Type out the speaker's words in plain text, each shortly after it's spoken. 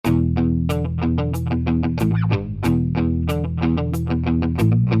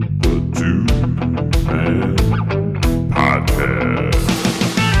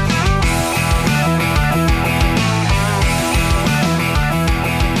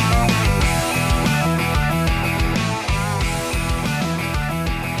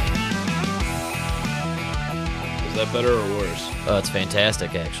better or worse? Oh, it's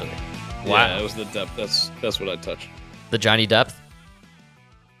fantastic, actually. Wow. Yeah, it was the depth. That's what I touched. The Johnny Depp?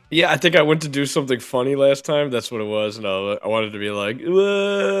 Yeah, I think I went to do something funny last time. That's what it was. And I wanted to be like,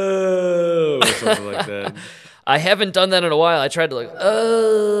 whoa, or something like that. I haven't done that in a while. I tried to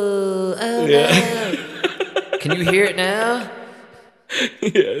yeah. no. Can you hear it now?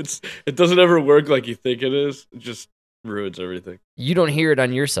 Yeah, it doesn't ever work like you think it is. It just ruins everything. You don't hear it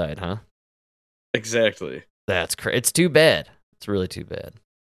on your side, huh? Exactly. That's crazy. It's too bad. It's really too bad.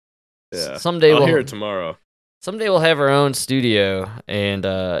 Yeah. Someday I'll hear it tomorrow. Someday we'll have our own studio, and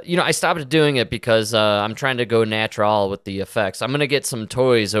I stopped doing it because I'm trying to go natural with the effects. I'm gonna get some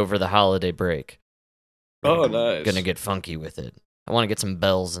toys over the holiday break. Oh, nice. Gonna get funky with it. I want to get some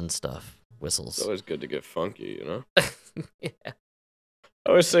bells and stuff, whistles. It's always good to get funky, you know. Yeah. I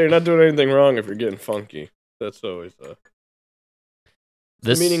always say you're not doing anything wrong if you're getting funky. That's always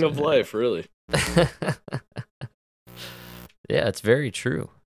the meaning of life, really. Yeah, it's very true.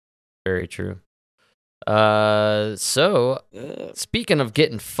 Very true. So speaking of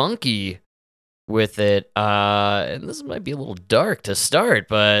getting funky with it, and this might be a little dark to start,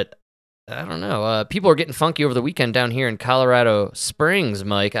 but I don't know. People are getting funky over the weekend down here in Colorado Springs,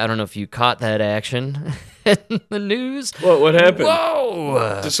 Mike. I don't know if you caught that action in the news. What happened?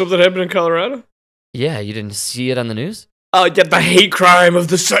 Whoa! Did something happen in Colorado? Yeah, you didn't see it on the news? Oh, yeah, the hate crime of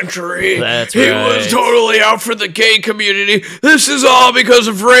the century. That's right. He was totally out for the gay community. This is all because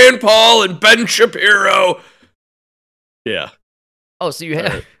of Rand Paul and Ben Shapiro. Yeah. Oh, so you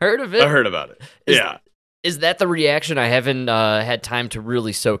have heard of it? I heard about it. Is that the reaction? I haven't had time to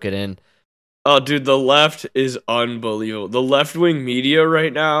really soak it in. Oh, dude, the left is unbelievable. The left-wing media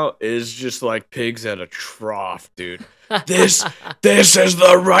right now is just like pigs at a trough, dude. This is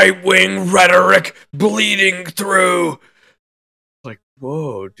the right-wing rhetoric bleeding through. Like,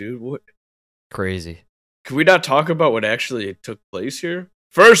 whoa, dude, what? Crazy. Can we not talk about what actually took place here?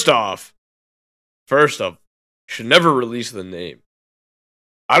 First off, should never release the name.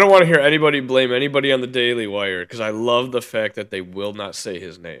 I don't want to hear anybody blame anybody on the Daily Wire because I love the fact that they will not say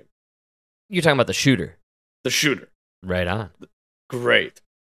his name. You're talking about the shooter. The shooter. Right on. Great.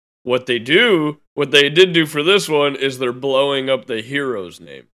 What they did do for this one is they're blowing up the hero's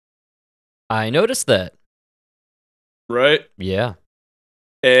name. I noticed that. Right? Yeah.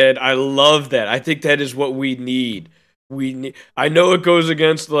 And I love that. I think that is what we need. I know it goes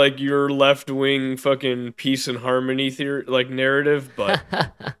against like your left-wing fucking peace and harmony theory, like narrative, but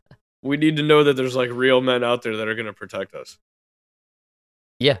we need to know that there's like real men out there that are going to protect us.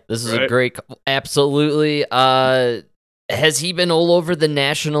 Yeah, this is a great, absolutely. Has he been all over the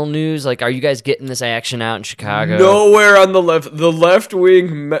national news? Like, are you guys getting this action out in Chicago? Nowhere on the left. The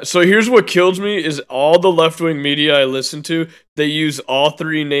left-wing... So here's what kills me is all the left-wing media I listen to, they use all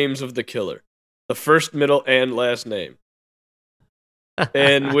three names of the killer. The first, middle, and last name.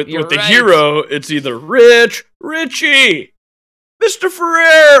 And with the hero, it's either Richie, Mr.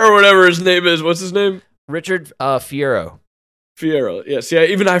 Ferrer, or whatever his name is. What's his name? Richard Fierro. Fierro, yes. Yeah,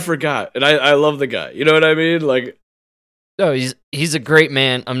 even I forgot. And I love the guy. You know what I mean? Like... Oh, he's a great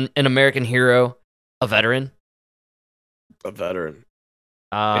man, an American hero, a veteran. A veteran.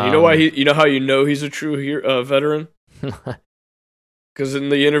 And you know why you know how you know he's a true veteran? Because in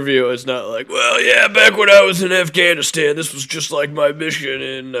the interview, it's not like, well, yeah, back when I was in Afghanistan, this was just like my mission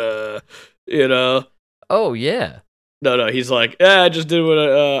in, you know. Oh, yeah. No, he's like, yeah, I just did what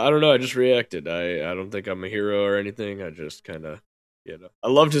I don't know, I just reacted. I don't think I'm a hero or anything. I just kind of, you know. I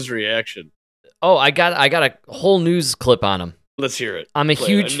loved his reaction. Oh, I got a whole news clip on him. Let's hear it. I knew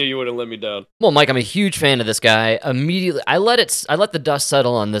you wouldn't let me down. Well, Mike, I'm a huge fan of this guy. Immediately, I let the dust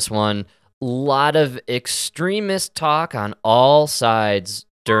settle on this one. A lot of extremist talk on all sides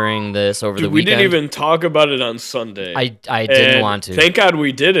during this over the weekend. We didn't even talk about it on Sunday. I didn't want to. Thank God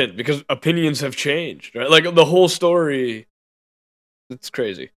we didn't, because opinions have changed, right? Like the whole story, it's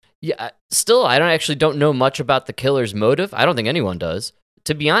crazy. Yeah, still, I don't know much about the killer's motive. I don't think anyone does.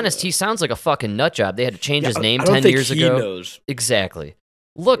 To be honest, he sounds like a fucking nutjob. They had to change his name 10 years ago. He knows. Exactly.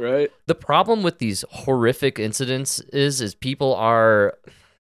 Look, The problem with these horrific incidents is people are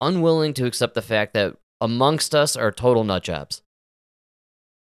unwilling to accept the fact that amongst us are total nutjobs.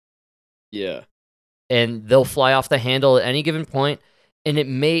 Yeah. And they'll fly off the handle at any given point, and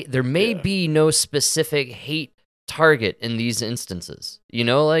there may be no specific hate target in these instances. You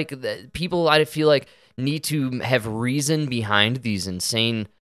know, like people, I feel like, need to have reason behind these insane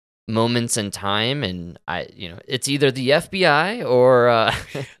moments in time, and it's either the FBI or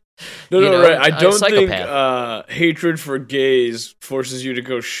right. I don't think hatred for gays forces you to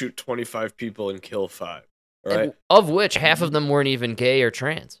go shoot 25 people and kill 5, right? Of which half of them weren't even gay or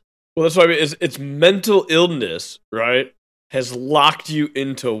trans. Well, that's what I mean. It's mental illness, right? Has locked you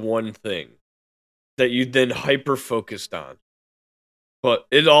into one thing that you then hyper focused on. But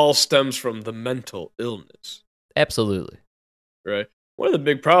it all stems from the mental illness, Absolutely. right? One of the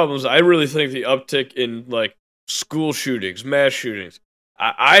big problems, I really think the uptick in like school shootings, mass shootings,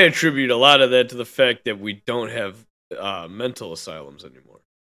 I attribute a lot of that to the fact that we don't have mental asylums anymore.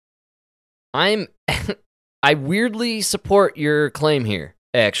 I weirdly support your claim here,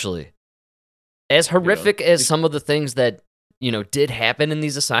 actually. As horrific as some of the things that, did happen in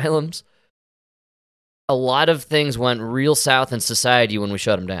these asylums, a lot of things went real south in society when we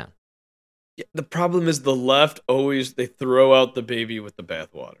shut them down. Yeah, the problem is the left always, they throw out the baby with the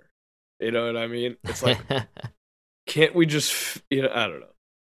bathwater. You know what I mean? It's like, can't we just, I don't know.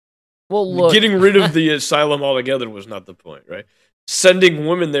 Well, look. Getting rid of the asylum altogether was not the point, right? Sending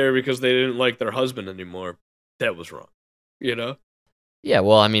women there because they didn't like their husband anymore, that was wrong. Yeah,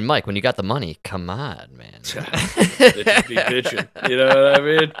 well, I mean, Mike, when you got the money, come on, man. Bitches be bitching. You know what I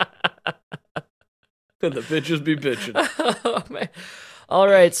mean? The bitches be bitching. Oh, man. All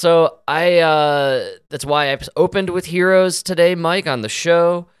right, so that's why I opened with heroes today, Mike, on the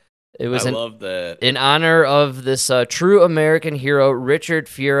show. It was I love that. In honor of this true American hero, Richard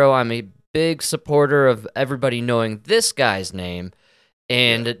Fierro. I'm a big supporter of everybody knowing this guy's name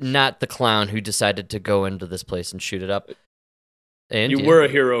and not the clown who decided to go into this place and shoot it up. And you were a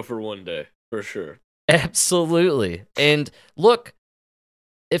hero for one day, for sure. Absolutely. And look,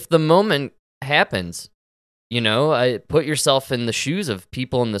 if the moment happens, I put yourself in the shoes of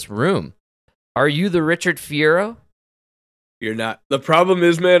people in this room. Are you the Richard Fierro? You're not. The problem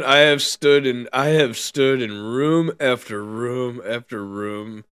is, man, I have stood in room after room after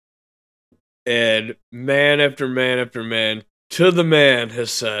room, and man after man after man to the man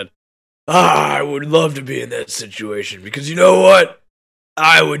has said, I would love to be in that situation because you know what?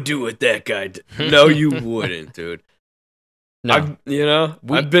 I would do what that guy did. No, you wouldn't, dude. No.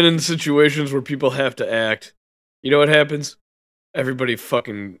 I've been in situations where people have to act. You know what happens? Everybody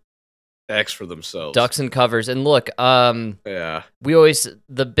fucking acts for themselves. Ducks and covers. And look, we always,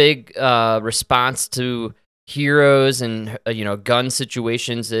 the big response to heroes and, gun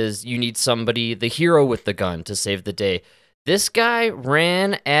situations is you need somebody, the hero with the gun to save the day. This guy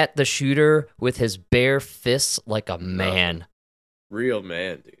ran at the shooter with his bare fists like a man. Real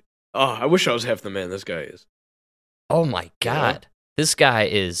man, dude. Oh, I wish I was half the man this guy is. Oh my God. This guy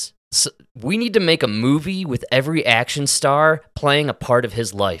is... we need to make a movie with every action star playing a part of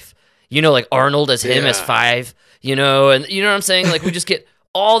his life. Like Arnold as him as 5, and you know what I'm saying? Like, we just get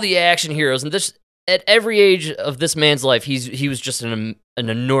all the action heroes, and this, at every age of this man's life, he was just an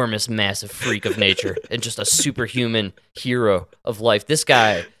enormous, massive freak of nature and just a superhuman hero of life. This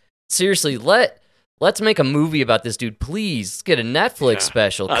guy, seriously, let's make a movie about this dude, please. Let's get a Netflix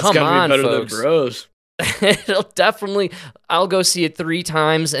special. Come on, be better folks. Than Bros. It'll definitely. I'll go see it 3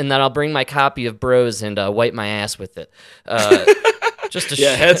 times, and then I'll bring my copy of Bros and wipe my ass with it. Just to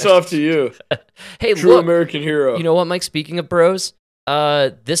hats off to you. Hey, true look, American hero. You know what, Mike? Speaking of Bros,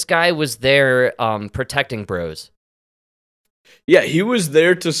 this guy was there protecting Bros. Yeah, he was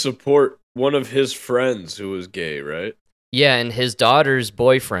there to support one of his friends who was gay, right? Yeah, and his daughter's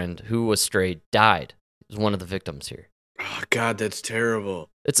boyfriend, who was straight, died. He was one of the victims here. Oh, God, that's terrible.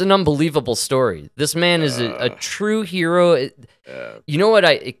 It's an unbelievable story. This man is a true hero. You know what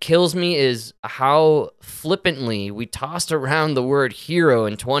it kills me is how flippantly we tossed around the word hero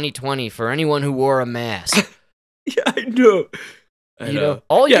in 2020 for anyone who wore a mask. Yeah, I know.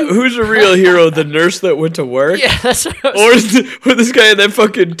 Who's a real hero? The nurse that went to work? Yeah, that's what or this guy that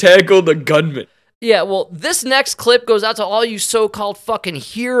fucking tackled the gunman? Yeah, well, this next clip goes out to all you so-called fucking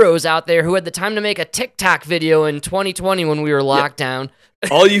heroes out there who had the time to make a TikTok video in 2020 when we were locked down.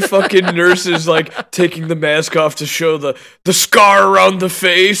 All you fucking nurses, like, taking the mask off to show the scar around the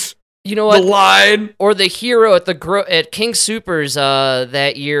face. You know what? The line. Or the hero at King Soopers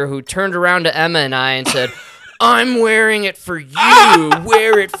that year who turned around to Emma and I and said, I'm wearing it for you.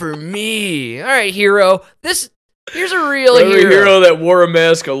 Wear it for me. All right, hero. Here's a real hero that wore a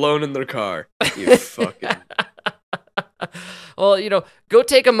mask alone in their car. You fucking... Well, go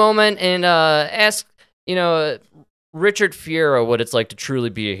take a moment and ask, Richard Fierro what it's like to truly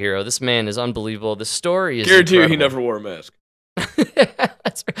be a hero. This man is unbelievable. The story is guarantee incredible. you he never wore a mask.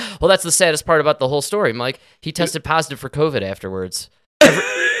 That's the saddest part about the whole story, Mike. He tested positive for COVID afterwards.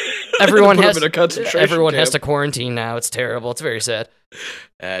 Everyone has to quarantine now. It's terrible. It's very sad.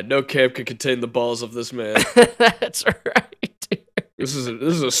 No camp can contain the balls of this man. That's right, dude. This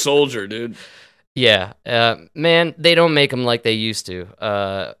is a soldier, dude. Yeah, man, they don't make them like they used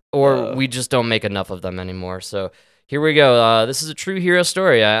to, or we just don't make enough of them anymore. So Here we go. This is a true hero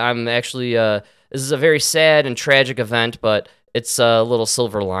story. I'm actually, this is a very sad and tragic event, but it's a little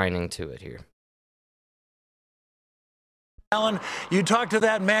silver lining to it here. Alan, you talked to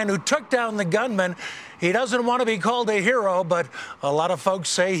that man who took down the gunman. He doesn't want to be called a hero, but a lot of folks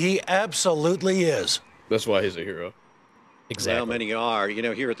say he absolutely is. That's why he's a hero. Exactly. Well, many are. You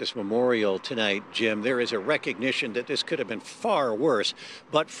know, here at this memorial tonight, Jim, there is a recognition that this could have been far worse,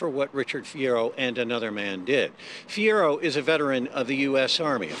 but for what Richard Fierro and another man did. Fierro is a veteran of the U.S.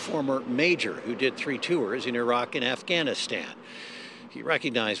 Army, a former major who did 3 tours in Iraq and Afghanistan. He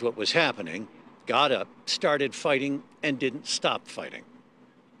recognized what was happening, got up, started fighting, and didn't stop fighting.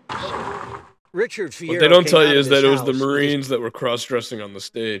 Richard Fierro. What they don't tell you is that it was the Marines that were cross-dressing on the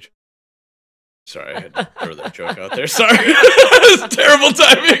stage. Sorry, I had to throw that joke out there. Sorry. It's terrible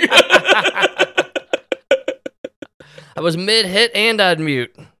timing. I was mid-hit and on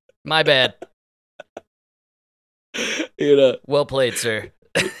mute. My bad. Well played, sir.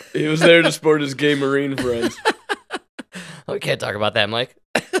 He was there to support his gay Marine friends. We can't talk about that, Mike.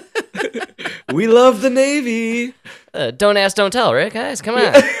 We love the Navy. Don't ask, don't tell, right, guys? Come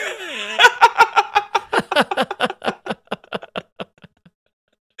on.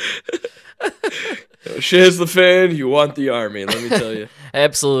 Shit hits the fan, you want the Army, let me tell you.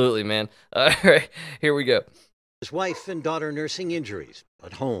 Absolutely, man. All right, here we go. His wife and daughter nursing injuries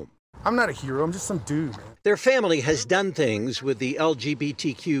at home. I'm not a hero, I'm just some dude, man. Their family has done things with the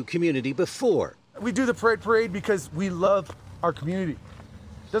LGBTQ community before. We do the parade because we love our community.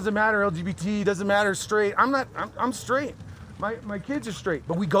 Doesn't matter LGBT, doesn't matter straight. I'm straight. My kids are straight,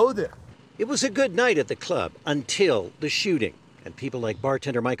 but we go there. It was a good night at the club until the shooting. And people like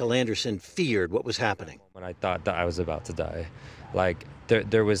bartender Michael Anderson feared what was happening. When I thought that I was about to die, like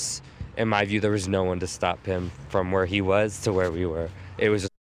there was, in my view, there was no one to stop him from where he was to where we were. It was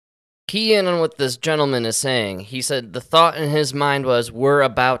just... Key in on what this gentleman is saying. He said the thought in his mind was, we're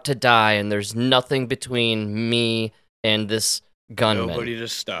about to die, and there's nothing between me and this gunman. Nobody to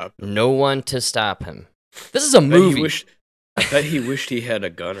stop him. No one to stop him. This is a movie. I bet he wished he had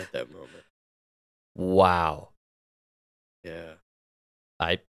a gun at that moment. Wow. Yeah.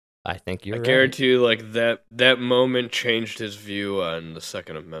 I think you're right. I guarantee you, like, that moment changed his view on the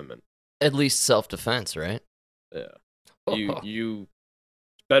Second Amendment. At least self-defense, right? Yeah. It's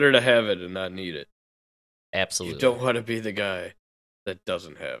better to have it and not need it. Absolutely. You don't want to be the guy that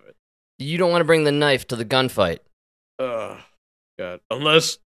doesn't have it. You don't want to bring the knife to the gunfight. Oh, God.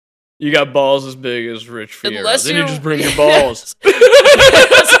 Unless you got balls as big as Rich Fierro. Unless then you you just bring your balls.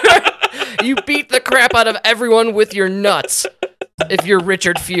 That's right. You beat the crap out of everyone with your nuts. If you're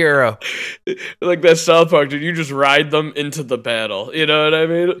Richard Fierro. Like that South Park, dude, you just ride them into the battle. You know what I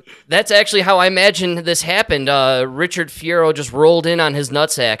mean? That's actually how I imagine this happened. Richard Fierro just rolled in on his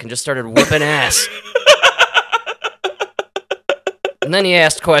nutsack and just started whooping ass. And then he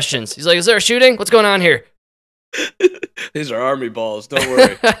asked questions. He's like, is there a shooting? What's going on here? These are Army balls. Don't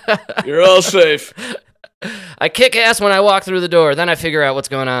worry. You're all safe. I kick ass when I walk through the door. Then I figure out what's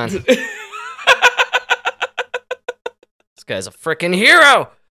going on. This guy's a freaking hero.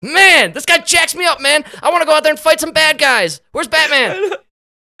 Man, this guy jacks me up, man. I want to go out there and fight some bad guys. Where's Batman?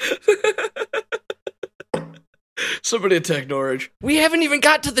 Somebody attack Norwich. We haven't even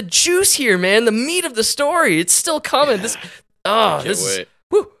got to the juice here, man. The meat of the story. It's still coming. Can't wait.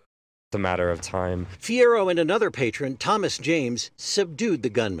 Woo. a matter of time. Fierro and another patron, Thomas James, subdued the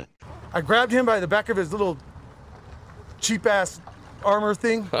gunman. I grabbed him by the back of his little cheap-ass armor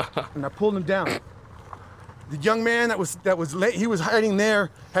thing, and I pulled him down. The young man he was hiding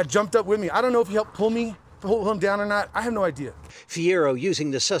there, had jumped up with me. I don't know if he helped pull him down or not. I have no idea. Fierro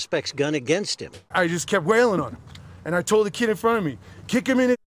using the suspect's gun against him. I just kept wailing on him, and I told the kid in front of me, kick him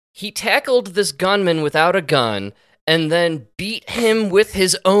in it. He tackled this gunman without a gun, and then beat him with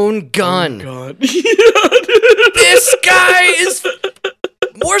his own gun. Oh, God. This guy is...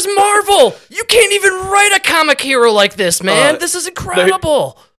 Where's Marvel? You can't even write a comic hero like this, man. This is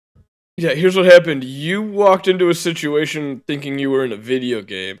incredible. Yeah, here's what happened. You walked into a situation thinking you were in a video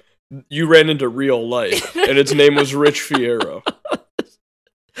game. You ran into real life, and its name was Rich Fierro.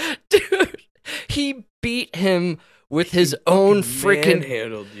 Dude, he beat him with his own freaking...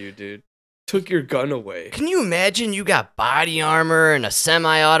 handled you, dude. Took your gun away. Can you imagine you got body armor and a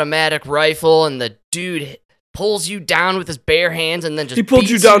semi-automatic rifle, and the dude pulls you down with his bare hands and then just He pulled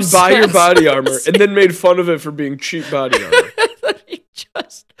you down by your body armor and then made fun of it for being cheap body armor. He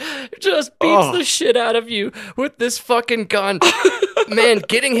just beats the shit out of you with this fucking gun. Man,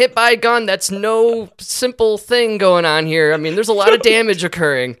 getting hit by a gun, that's no simple thing going on here. I mean, there's a lot of damage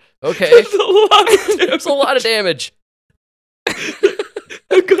occurring. Okay? There's a lot of damage.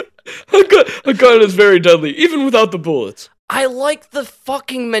 A A gun is very deadly, even without the bullets. I like the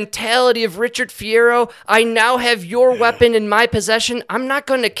fucking mentality of Richard Fierro. I now have your weapon in my possession. I'm not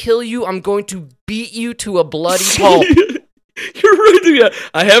going to kill you. I'm going to beat you to a bloody pulp. You're right. Yeah.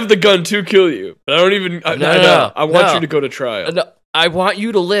 I have the gun to kill you, but I don't even. I want you to go to trial. No, I want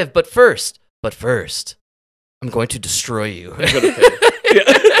you to live, but first, I'm going to destroy you.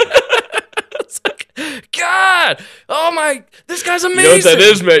 It's like, God, oh my, this guy's amazing. You know what that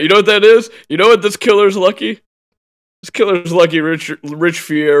is, man? You know what that is? You know what this killer's lucky? This killer's lucky Rich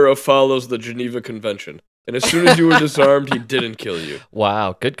Fierro follows the Geneva Convention. And as soon as you were disarmed, he didn't kill you.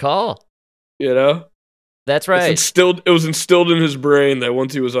 Wow, good call. You know? That's right. It was instilled in his brain that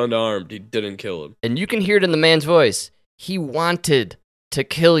once he was unarmed, he didn't kill him. And you can hear it in the man's voice. He wanted to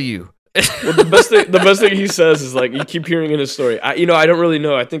kill you. Well, the best thing he says is like, you keep hearing in his story. I don't really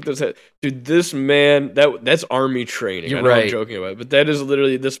know. I think this man, that's army training. You're I know right. I'm joking about it, but that is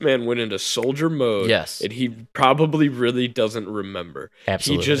literally, this man went into soldier mode. Yes. And he probably really doesn't remember.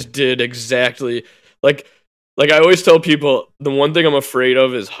 Absolutely. He just did exactly like I always tell people, the one thing I'm afraid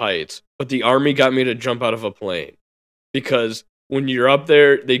of is heights, but the army got me to jump out of a plane because when you're up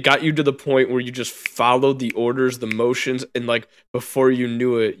there, they got you to the point where you just followed the orders, the motions, and like before you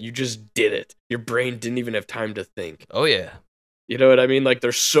knew it, you just did it. Your brain didn't even have time to think. Oh, yeah. You know what I mean? Like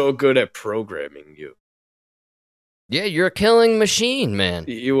they're so good at programming you. Yeah, you're a killing machine, man.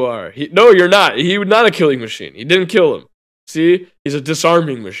 You are. No, you're not. He was not a killing machine. He didn't kill him. See? He's a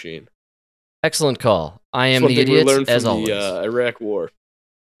disarming machine. Excellent call. I am That's the one thing we idiot, learned as from always. the Iraq War.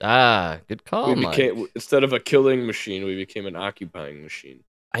 Good call, Mike. Instead of a killing machine, we became an occupying machine.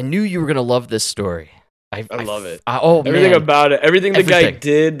 I knew you were going to love this story. I love it. Everything about it. Everything the guy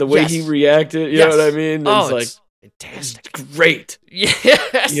did, the way he reacted, you know what I mean? It's fantastic. It's great.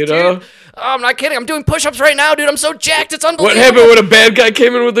 Yes, you know? Dude. Oh, I'm not kidding. I'm doing push-ups right now, dude. I'm so jacked. It's unbelievable. What happened when a bad guy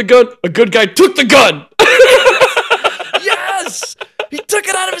came in with a gun? A good guy took the gun. Yes! He took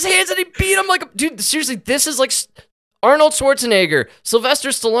it out of his hands and he beat him like a... Dude, seriously, this is like Arnold Schwarzenegger, Sylvester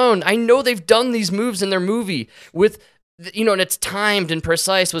Stallone. I know they've done these moves in their movie with, and it's timed and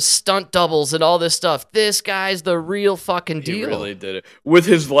precise with stunt doubles and all this stuff. This guy's the real fucking deal. He really did it. With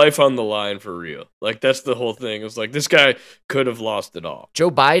his life on the line for real. Like, that's the whole thing. It's like, this guy could have lost it all.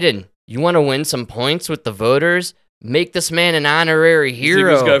 Joe Biden, you want to win some points with the voters? Make this man an honorary hero. You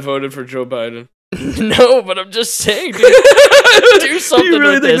think this guy voted for Joe Biden? No, but I'm just saying, dude. Do something You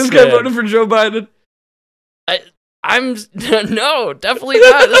really with think this guy man. voted for Joe Biden? I'm no, definitely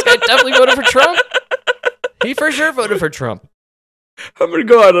not. This guy definitely voted for Trump. He for sure voted for Trump. I'm going to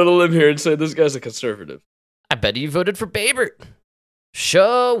go out on a limb here and say this guy's a conservative. I bet he voted for Babert.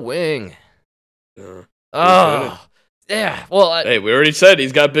 Showing. Yeah, well. Hey, we already said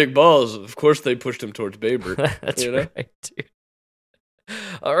he's got big balls. Of course they pushed him towards Babert. That's right, dude.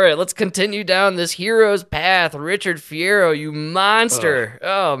 All right, let's continue down this hero's path. Richard Fierro, you monster.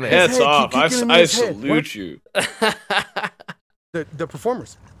 Oh, man. Hats head, off. keep kicking him in I his head. salute What? you. The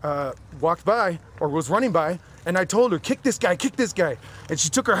performers walked by or was running by, and I told her, kick this guy, and she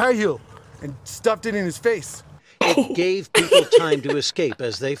took her high heel and stuffed it in his face. It gave people time to escape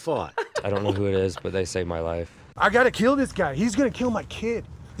as they fought. I don't know who it is, but they saved my life. I gotta kill this guy. He's gonna kill my kid.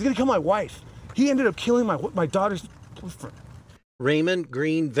 He's gonna kill my wife. He ended up killing my daughter's boyfriend. Raymond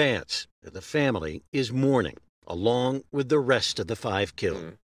Green Vance, the family, is mourning, along with the rest of the 5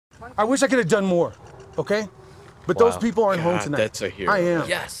 killed. I wish I could have done more, okay? But those people aren't home tonight. That's a hero. I am.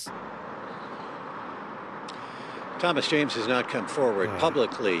 Yes. Thomas James has not come forward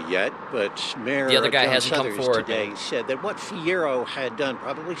publicly yet, but Mayor The other guy John hasn't come Suthers forward, today man. said that what Fierro had done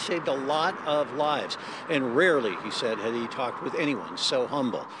probably saved a lot of lives. And rarely, he said, had he talked with anyone so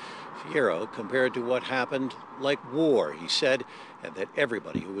humble. Fierro compared to what happened like war, he said, and that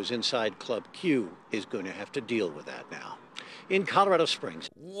everybody who was inside Club Q is going to have to deal with that now. In Colorado Springs.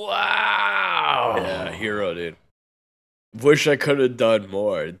 Wow. Yeah, hero, dude. Wish I could have done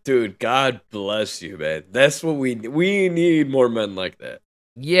more. Dude, God bless you, man. That's what we need more men like that.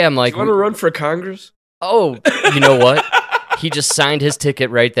 Yeah, I'm like, You want to run for Congress? oh, you know what? He just signed his ticket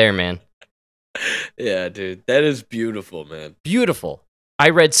right there, man. Yeah, dude. That is beautiful, man. Beautiful. I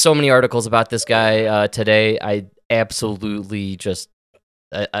read so many articles about this guy today. I absolutely just,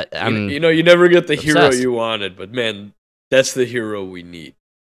 I'm you never get the hero obsessed. you wanted, but man, that's the hero we need.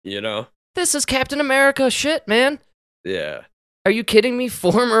 You know? This is Captain America shit, man. Yeah. Are you kidding me?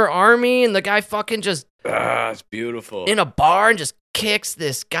 Former army, and the guy fucking just It's beautiful. in a bar and just kicks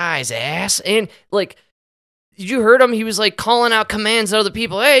this guy's ass. And like, did you heard him? He was like calling out commands to other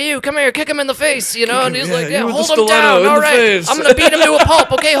people. Hey, you come here, kick him in the face, you know? And he's like, yeah, you with hold the him stiletto down. in All the right, face. I'm gonna beat him to a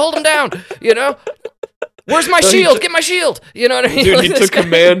pulp. Okay, hold him down. You know? Where's my shield? Get my shield. You know what I mean? Dude, Like, he this took guy-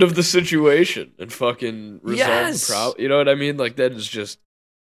 command of the situation and fucking resolved Yes. the problem. You know what I mean? Like, that is just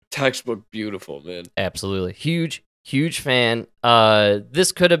textbook beautiful, man. Absolutely. Huge fan.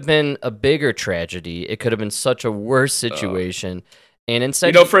 This could have been a bigger tragedy. It could have been such a worse situation. And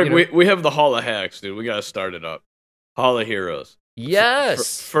instead, Frank, we have the Hall of Hacks, dude. We got to start it up. Hall of Heroes.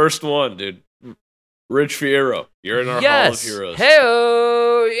 yes. First one, dude. Rich Fierro. You're in our Hall of Heroes.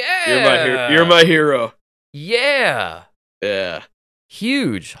 Hey-o, yeah. You're my hero. Yeah. Yeah.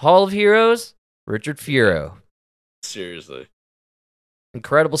 Huge. Hall of Heroes, Richard Fierro. Seriously.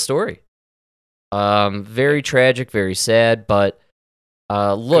 Incredible story. Very tragic, very sad, but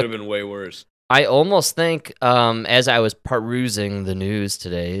Could look, have been way worse. I almost think as I was perusing the news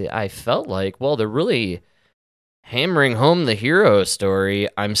today, I felt like, well, they're really hammering home the hero story.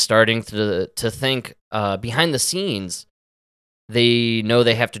 I'm starting to think behind the scenes, they know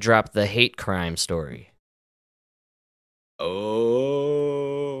they have to drop the hate crime story.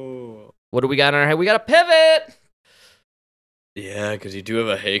 Oh. What do we got on our head? We got a pivot. Yeah, because you do have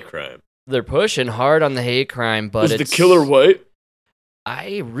a hate crime. They're pushing hard on the hate crime, but Was it's... the killer white?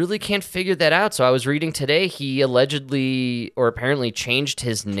 I really can't figure that out. So I was reading today, he allegedly or apparently changed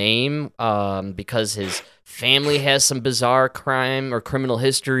his name because his family has some bizarre crime or criminal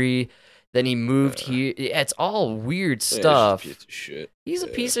history. Then he moved here. It's all weird stuff. Yeah, he's just a piece of shit. He's a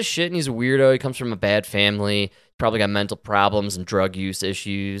piece of shit and he's a weirdo. He comes from a bad family. Probably got mental problems and drug use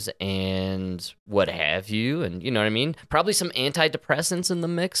issues and what have you. And you know what I mean? Probably some antidepressants in the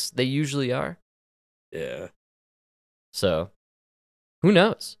mix. They usually are. Yeah. So, who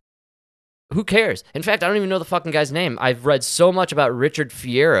knows? Who cares? In fact, I don't even know the fucking guy's name. I've read so much about Richard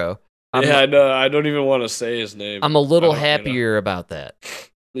Fierro. I know. I don't even want to say his name. I'm a little I don't- happier about that.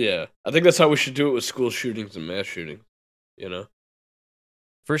 Yeah. I think that's how we should do it with school shootings and mass shootings. You know?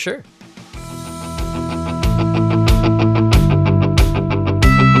 For sure.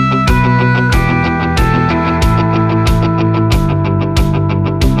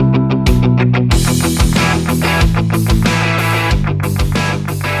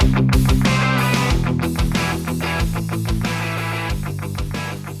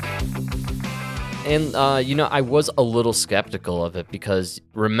 And, I was a little skeptical of it because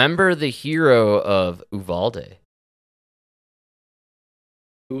remember the hero of Uvalde?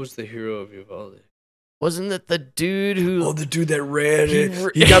 Who was the hero of Uvalde? Wasn't it the dude who... Oh, the dude that ran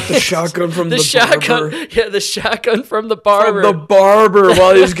it. He got the shotgun from the shotgun, barber. yeah, the shotgun from the barber. From the barber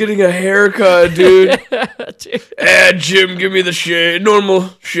while he was getting a haircut, dude. Dude. Jim, give me the shave. Normal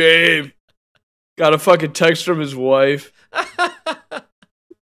shave. Got a fucking text from his wife.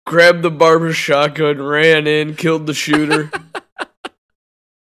 Grabbed the barber's shotgun, ran in, killed the shooter.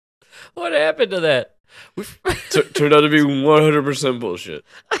 What happened to that? Turned out to be 100% bullshit.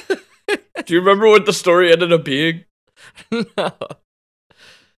 Do you remember what the story ended up being? No.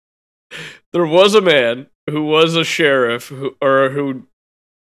 There was a man who was a sheriff, or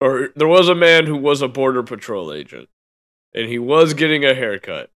there was a man who was a border patrol agent, and he was getting a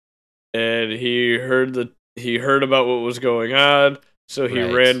haircut, and he heard about what was going on, so he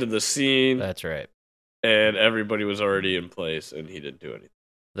Right. ran to the scene. That's right. And everybody was already in place, and he didn't do anything.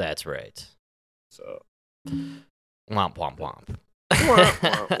 That's right. So, Womp, womp, womp. wah,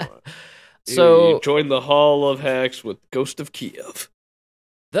 wah, wah. So, you joined the Hall of Hacks with Ghost of Kiev.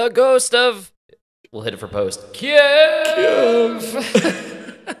 the ghost of... We'll hit it for post. Kiev!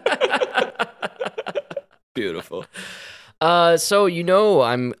 Beautiful. So,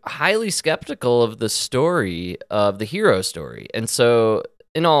 I'm highly skeptical of the story, of the hero story. And so,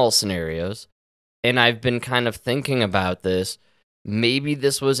 in all scenarios, and I've been kind of thinking about this, maybe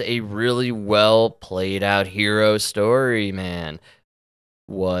this was a really well played out hero story, man.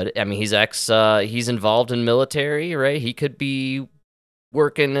 What? I mean, he's involved in military, right? He could be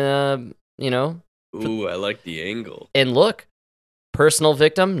working, Ooh, I like the angle. And look, personal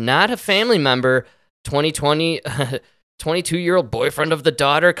victim, not a family member, 2020, 22-year-old boyfriend of the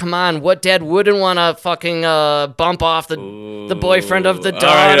daughter. Come on, what dad wouldn't want to fucking bump off the boyfriend of the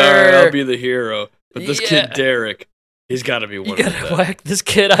daughter? All right, I'll be the hero. But this kid, Derek, he's got to be one You of them. gotta whack this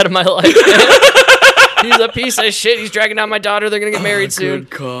kid out of my life, man. He's a piece of shit. He's dragging down my daughter. They're gonna get married soon. Good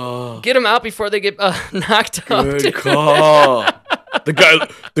call. Get him out before they get knocked up. Good dude. call. The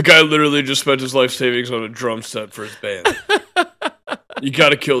guy literally just spent his life savings on a drum set for his band. You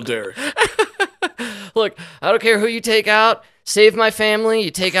gotta kill Derek. Look, I don't care who you take out. Save my family.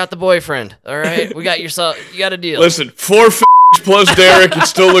 You take out the boyfriend. All right, we got yourself. You got a deal. Listen, 4 plus Derek, it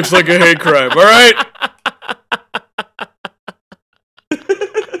still looks like a hate crime. All right.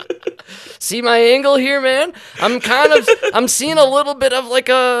 see my angle here, man? I'm seeing a little bit of like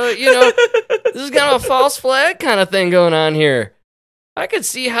a, this is kind of a false flag kind of thing going on here. I could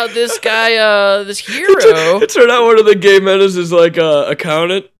see how this guy, this hero. It turned out one of the gay men is his like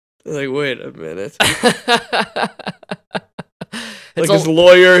accountant. Like, wait a minute. Like his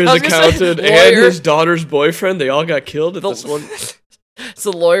lawyer, his accountant, and his daughter's boyfriend, they all got killed at this one. It's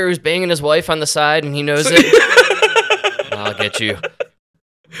the lawyer who's banging his wife on the side, and he knows it. I'll get you.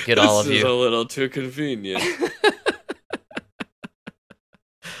 Get all of you. This is a little too convenient.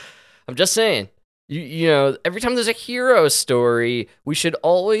 I'm just saying. You know, every time there's a hero story, we should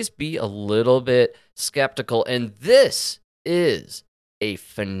always be a little bit skeptical. And this is a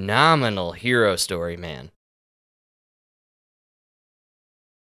phenomenal hero story, man.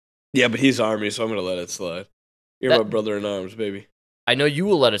 Yeah, but he's Army, so I'm going to let it slide. You're my brother in arms, baby. I know you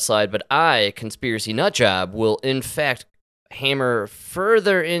will let it slide, but I, Conspiracy Nutjob, will in fact hammer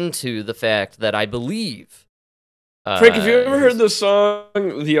further into the fact that I believe... Frank, have you ever heard the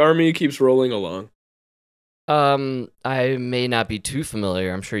song, The Army Keeps Rolling Along? I may not be too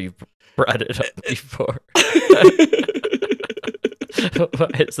familiar. I'm sure you've brought it up before.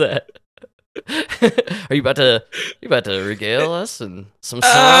 What is that? Are you about to regale us and some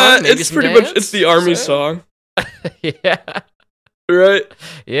song? Maybe it's some pretty dance? much it's the Army song, Yeah. right?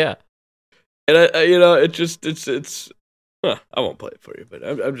 Yeah. And it's. I won't play it for you, but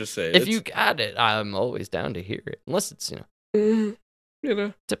I'm just saying. If you got it, I'm always down to hear it. Unless it's you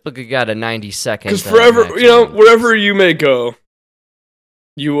know, typically got a 90-second. because forever, wherever you may go,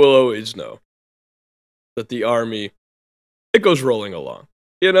 you will always know that the Army, it goes rolling along.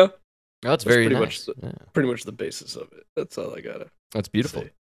 You know. That's very pretty nice. Pretty much the basis of it. That's all I gotta. That's beautiful. Say.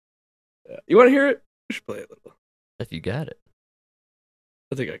 Yeah. You want to hear it? We should play it a little. If you got it.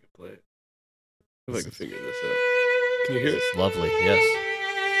 I think I can play it. If I can figure this out. Can you hear it? It's lovely, yes.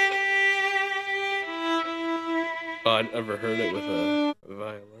 Oh, I never heard it with a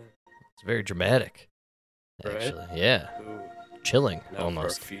violin. It's very dramatic. Right? Actually, yeah. Ooh. Chilling, Now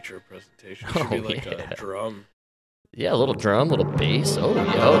almost. For our feature presentation. It should be like a drum. Yeah, a little drum, little bass. Oh,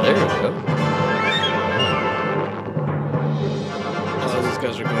 yeah. Oh, there we go. Oh, these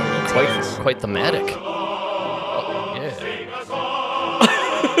guys are going Quite thematic. Oh, yeah.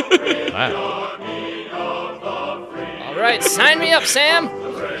 Wow. All right, sign me up, Sam.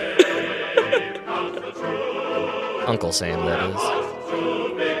 Uncle Sam, that is.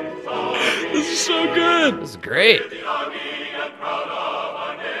 This is so good. This is great.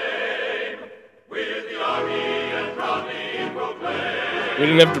 We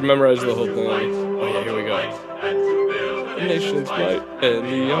didn't have to memorize the whole thing. Oh yeah, here we go. The nation's might and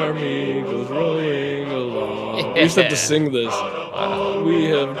the army goes rolling along. Yeah. We used to have to sing this. We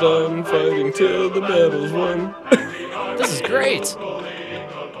have done fighting till the battle's won. This is great.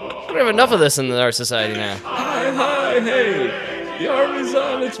 We don't have enough of this in our society now. Hi, hi, hey. The army's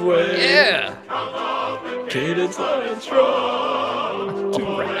on its way. Yeah. Cadets lying strong.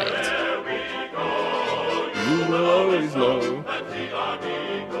 All right. You will always know.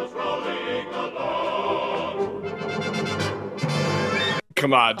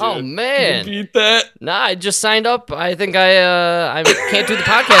 Come on, dude. Oh, man. You beat that? Nah, I just signed up. I think I can't do the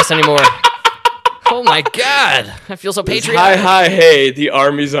podcast anymore. Oh my god. I feel so patriotic. Hi, hi, hey, the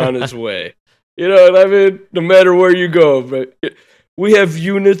army's on its way. You know what I mean? No matter where you go, but we have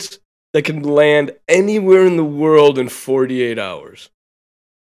units that can land anywhere in the world in 48 hours.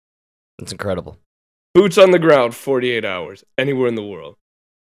 That's incredible. Boots on the ground, 48 hours, anywhere in the world.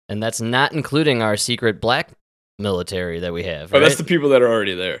 And that's not including our secret black military that we have, Oh, right? that's the people that are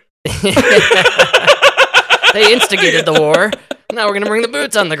already there. They instigated the war. Now we're going to bring the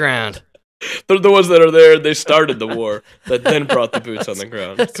boots on the ground. They're the ones that are there. They started the war that then brought the boots on the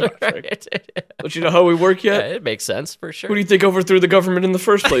ground. That's Come on, right. Frank. Don't you know how we work Yeah, yet? it makes sense for sure. Who do you think overthrew the government in the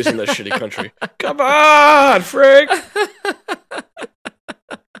first place in that shitty country? Come on, Frank!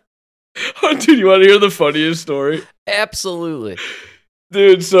 Oh, dude, you want to hear the funniest story? Absolutely.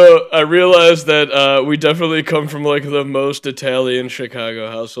 Dude, so I realized that we definitely come from like the most Italian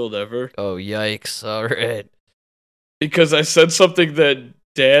Chicago household ever. Oh, yikes. All right. Because I said something that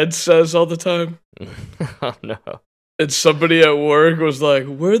Dad says all the time. Oh, no. And somebody at work was like,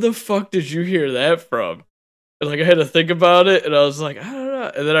 where the fuck did you hear that from? And like I had to think about it, and I was like, I don't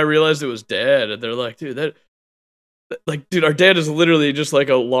know. And then I realized it was Dad, and they're like, dude, dude, our dad is literally just like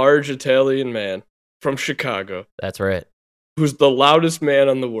a large Italian man from Chicago. That's right. Who's the loudest man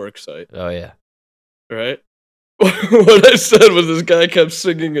on the work site. Oh, yeah. Right? What I said was this guy kept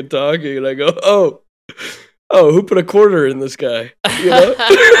singing and talking, and I go, oh, who put a quarter in this guy? You know?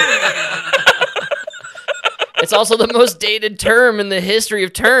 It's also the most dated term in the history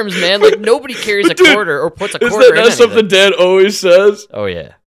of terms, man. Like, nobody carries a Dude, quarter or puts a Is quarter that in not anything. something Dad always says? Oh,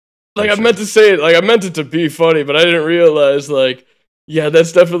 yeah. Like, For I sure. meant to say it. Like, I meant it to be funny, but I didn't realize, like, yeah,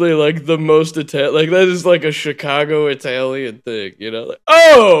 that's definitely, like, the most Italian. Like, that is, like, a Chicago Italian thing, you know? Like,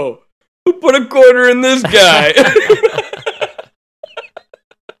 oh, who put a quarter in this guy?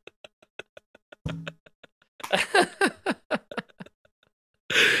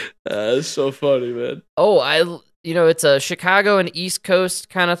 That's so funny, man. Oh, it's a Chicago and East Coast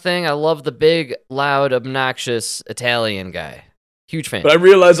kind of thing. I love the big, loud, obnoxious Italian guy. Huge fan. But I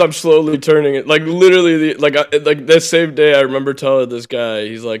realize I'm slowly turning it. Like, literally, like that same day, I remember telling this guy,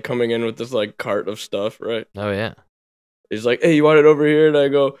 he's, like, coming in with this, like, cart of stuff, right? Oh, yeah. He's like, hey, you want it over here? And I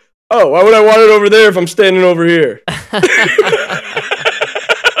go, oh, why would I want it over there if I'm standing over here? I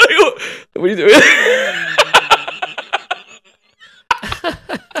go, what are you doing?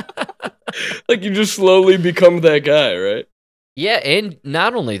 Like, you just slowly become that guy, right? Yeah, and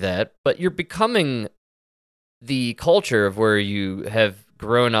not only that, but you're becoming the culture of where you have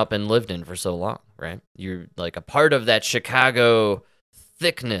grown up and lived in for so long, right? You're like a part of that Chicago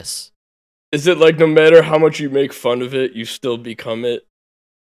thickness. Is it like no matter how much you make fun of it, you still become it?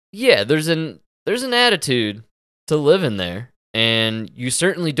 Yeah, there's an attitude to live in there, and you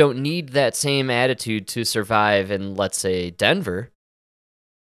certainly don't need that same attitude to survive in, let's say, Denver.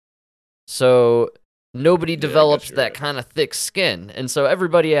 So nobody develops that kind of thick skin, and so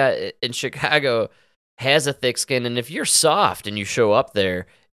everybody in Chicago has a thick skin, and if you're soft and you show up there,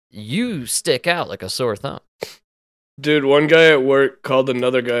 you stick out like a sore thumb. Dude, one guy at work called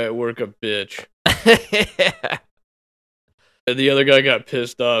another guy at work a bitch. Yeah. And the other guy got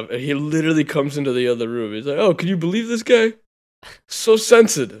pissed off, and he literally comes into the other room. He's like, oh, can you believe this guy? So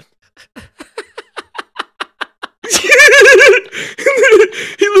sensitive.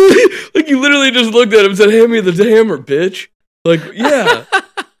 He literally just looked at him and said, hand me the hammer, bitch. Like, yeah.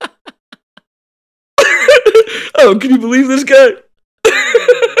 Oh, can you believe this guy?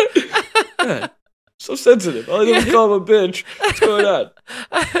 Yeah, so sensitive. All I do is call him a bitch. What's going on?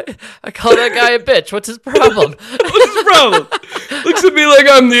 I call that guy a bitch. What's his problem? What's his problem? Looks at me like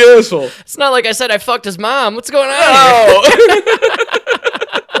I'm the asshole. It's not like I said I fucked his mom. What's going on here? Oh.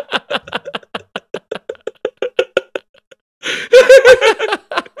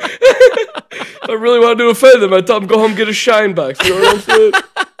 I really wanted to offend him. I thought him go home and get a shine box. You know what I'm saying?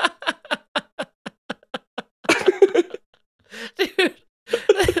 Dude,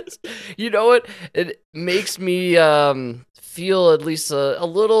 you know what? It makes me feel at least a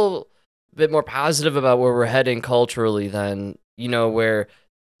little bit more positive about where we're heading culturally than, where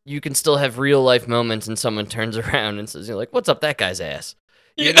you can still have real life moments and someone turns around and says, like, what's up that guy's ass?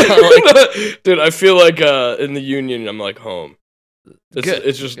 Dude, I feel like in the union, I'm like home.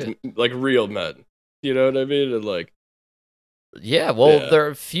 It's just like real men. You know what I mean? And like, yeah, well,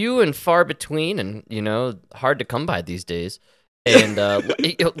 they're few and far between, and hard to come by these days. And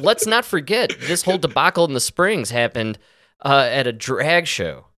let's not forget, this whole debacle in the Springs happened at a drag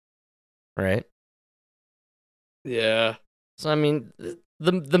show, right? Yeah. So I mean,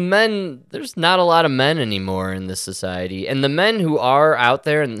 the men, there's not a lot of men anymore in this society, and the men who are out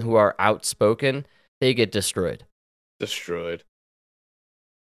there and who are outspoken, they get destroyed.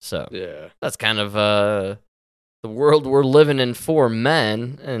 So yeah, that's kind of the world we're living in for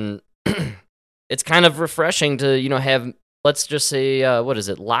men, and it's kind of refreshing to have, let's just say,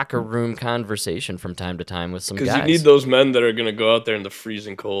 locker room conversation from time to time with some guys. Because you need those men that are gonna go out there in the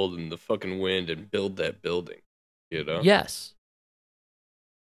freezing cold and the fucking wind and build that building. Yes.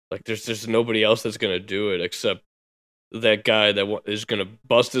 Like there's just nobody else that's gonna do it except that guy that is gonna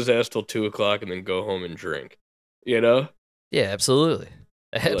bust his ass till 2:00 and then go home and drink. Yeah, absolutely.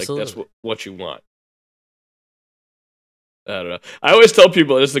 Like that's what you want. I don't know. I always tell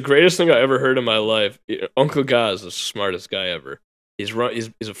people it's the greatest thing I ever heard in my life. Uncle Gaz is the smartest guy ever. He's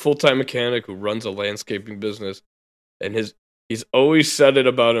a full-time mechanic who runs a landscaping business, and he's always said it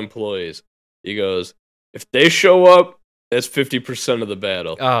about employees. He goes, if they show up, that's 50% of the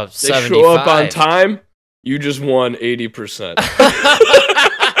battle. Oh, if they show up on time, you just won 80%.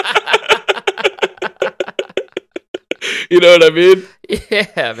 You know what I mean?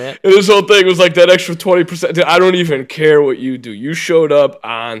 Yeah, man. And this whole thing was like that extra 20%. Dude, I don't even care what you do. You showed up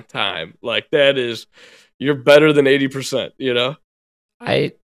on time. Like you're better than 80%,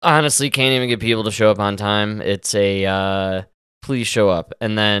 I honestly can't even get people to show up on time. It's a please show up.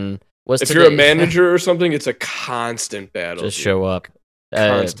 And then if you're a manager or something, it's a constant battle. Just show up.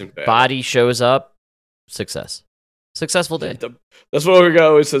 Constant battle. Body shows up, success. Successful day. That's what our guy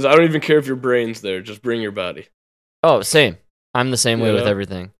always says. I don't even care if your brain's there. Just bring your body. Oh, same. I'm the same way with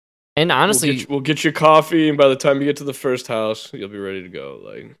everything. And honestly, we'll get you coffee, and by the time you get to the first house, you'll be ready to go.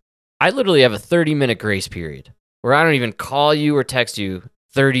 Like, I literally have a 30-minute grace period where I don't even call you or text you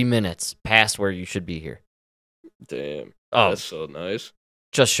 30 minutes past where you should be here. damn. Oh, That's so nice.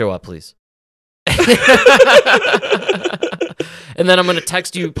 just show up, please. And then I'm going to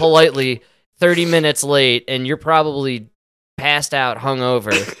text you politely 30 minutes late, and you're probably passed out,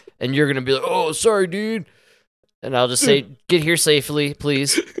 hungover, and you're going to be like, oh, sorry, dude. And I'll just say, get here safely,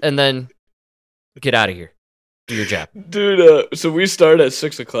 please, and then get out of here. Do your job. Dude, so we start at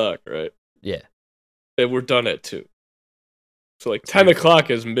 6 o'clock, right? Yeah. And we're done at 2. So like 10 o'clock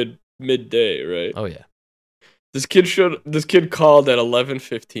is midday, right? Oh, yeah. This kid called at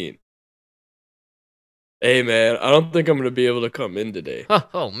 11:15. Hey man, I don't think I'm gonna be able to come in today.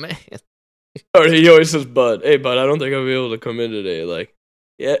 Oh man. Or he always says, "Bud, hey bud, I don't think I'll be able to come in today." Like,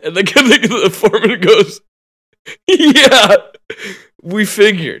 yeah, and the foreman goes, "Yeah, we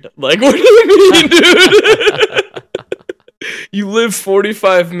figured." Like, what do you mean, dude? You live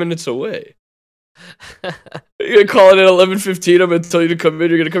 45 minutes away. You're gonna call it at 11:15. I'm gonna tell you to come in.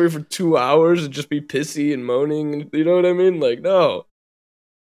 You're gonna come here for 2 hours and just be pissy and moaning. You know what I mean? Like, no,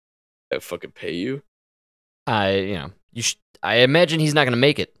 I fucking pay you. I imagine he's not gonna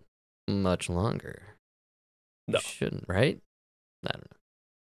make it much longer. No. You shouldn't, right? I don't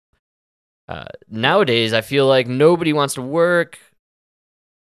know. Nowadays, I feel like nobody wants to work.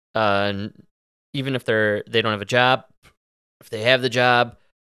 Even if they don't have a job. If they have the job,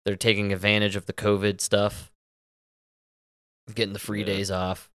 they're taking advantage of the COVID stuff, getting the free days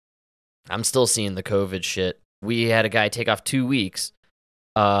off. I'm still seeing the COVID shit. We had a guy take off 2 weeks.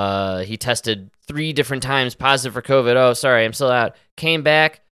 He tested 3 different times positive for COVID. Oh, sorry, I'm still out. Came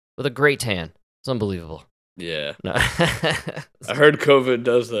back with a great tan. It's unbelievable. Yeah. No. I heard COVID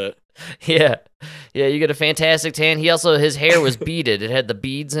does that. Yeah, you get a fantastic tan. His hair was beaded. It had the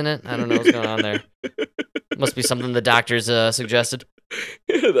beads in it. I don't know what's going on there. Must be something the doctors suggested.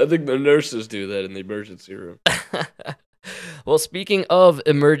 Yeah, I think the nurses do that in the emergency room. Well, speaking of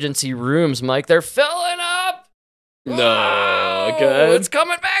emergency rooms, Mike, they're filling up. No, Whoa, okay. it's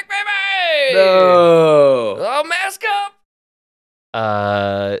coming back, baby. No. Oh, mask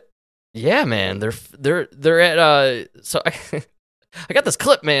up. Yeah, man. They're at so I got this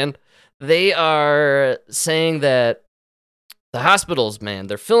clip, man. They are saying that the hospitals, man,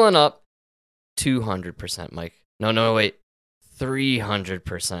 they're filling up 200%, Mike. No, wait.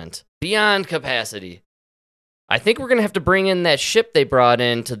 300%. Beyond capacity. I think we're going to have to bring in that ship they brought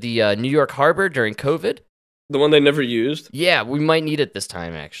in to the New York harbor during COVID. The one they never used? Yeah, we might need it this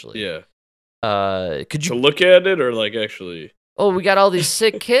time, actually. Yeah. Could you To look at it or like actually? Oh, we got all these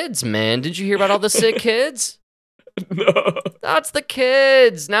sick kids, man. Did you hear about all the sick kids? No. Oh, it's the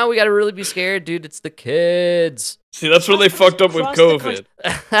kids. Now we got to really be scared, dude. It's the kids. See, that's where they fucked up with COVID.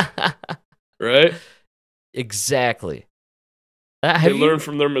 Right? Exactly. They learn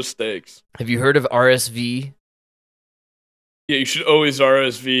from their mistakes. Have you heard of RSV? Yeah, you should always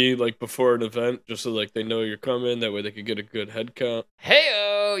RSV like before an event, just so like they know you're coming. That way they can get a good head count.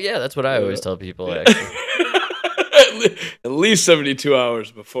 Hey-oh! Yeah, that's what I always tell people, Yeah. actually. At least 72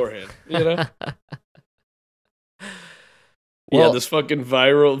 hours beforehand, you know? Well, yeah, this fucking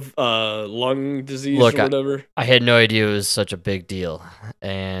viral lung disease or whatever. I had no idea it was such a big deal,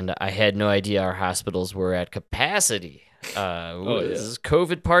 and I had no idea our hospitals were at capacity. This is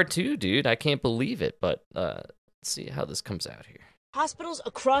COVID part 2, dude. I can't believe it, but let's see how this comes out here. Hospitals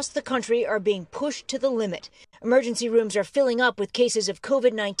across the country are being pushed to the limit. Emergency rooms are filling up with cases of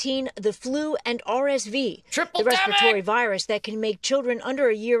COVID-19, the flu, and RSV, the respiratory virus that can make children under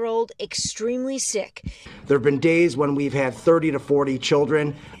a year old extremely sick. There have been days when we've had 30 to 40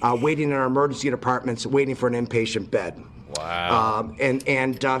 children waiting in our emergency departments, waiting for an inpatient bed. Wow. And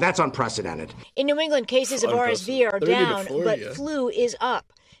that's unprecedented. In New England, cases of RSV are down, but flu is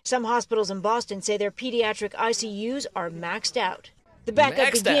up. Some hospitals in Boston say their pediatric ICUs are maxed out. The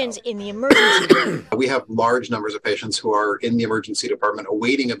backup begins in the emergency room. We have large numbers of patients who are in the emergency department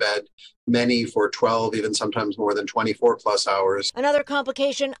awaiting a bed, many for 12, even sometimes more than 24 plus hours. Another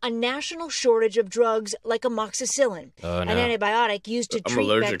complication, a national shortage of drugs like amoxicillin, an antibiotic used to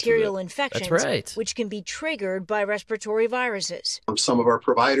treat bacterial infections, which can be triggered by respiratory viruses. Some of our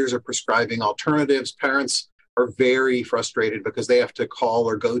providers are prescribing alternatives. Parents are very frustrated because they have to call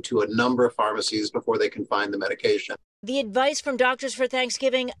or go to a number of pharmacies before they can find the medication. The advice from Doctors for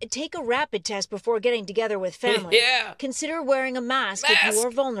Thanksgiving, take a rapid test before getting together with family. Consider wearing a mask if you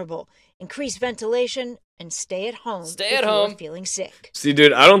are vulnerable. Increase ventilation and stay at home if you are feeling sick. See,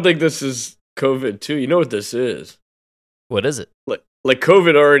 dude, I don't think this is COVID too. You know what this is? What is it? Like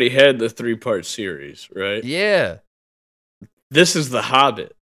COVID already had the 3-part series, right? Yeah. This is The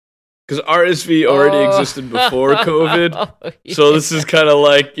Hobbit. Because RSV already existed before COVID. So this is kind of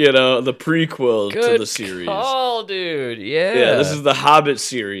like, the prequel to the series. Call, dude. Yeah. Yeah, this is the Hobbit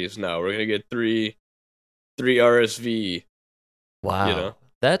series now. We're going to get three RSV. Wow.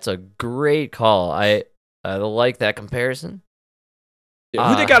 That's a great call. I like that comparison. Yeah,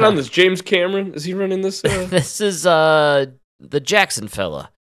 who they got on this? James Cameron? Is he running this? This is the Jackson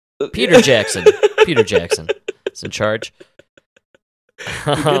fella. Peter Jackson. Peter Jackson is in charge.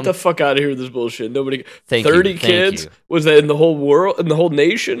 Get the fuck out of here with this bullshit. Nobody. 30 kids? Was that in the whole world, in the whole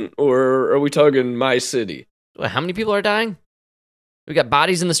nation, or are we talking my city? How many people are dying? We got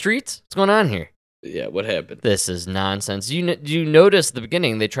bodies in the streets? What's going on here? Yeah, what happened? This is nonsense. Do you notice at the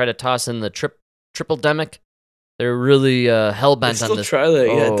beginning they try to toss in the triple demic? They're really hell-bent on this. Try that.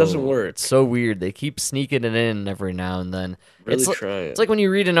 Yeah, it doesn't work. It's so weird. They keep sneaking it in every now and then. Really It's like when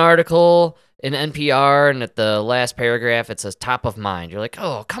you read an article in NPR and at the last paragraph it says top of mind. You're like,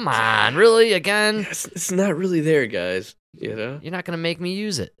 oh, come on, really? Again? It's not really there, guys. You're not going to make me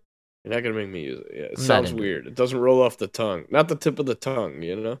use it. You're not going to make me use it. Yeah, it sounds weird. It doesn't roll off the tongue. Not the tip of the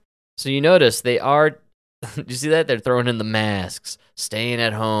tongue, So you notice they are... Do you see that? They're throwing in the masks. Staying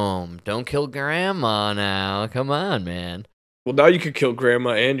at home. Don't kill grandma now. Come on, man. Well, now you could kill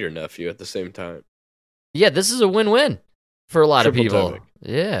grandma and your nephew at the same time. Yeah, this is a win-win for a lot of people. Demic.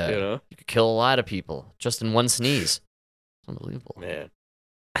 Yeah. You could kill a lot of people just in one sneeze. It's unbelievable. Man.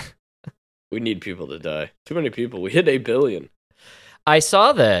 We need people to die. Too many people. We hit 8 billion. I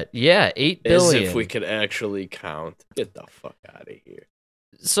saw that. Yeah, 8 billion. As if we could actually count. Get the fuck out of here.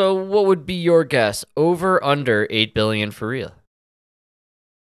 So what would be your guess? Over, under 8 billion for real?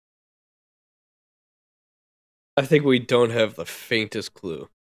 I think we don't have the faintest clue.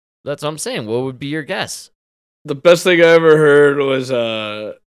 That's what I'm saying. What would be your guess? The best thing I ever heard was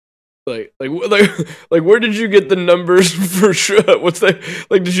like where did you get the numbers for sure? What's that?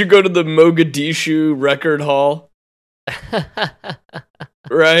 Like, did you go to the Mogadishu Record Hall?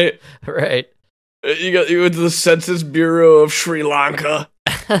 Right. You went to the Census Bureau of Sri Lanka.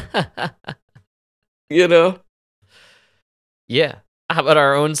 Yeah. How about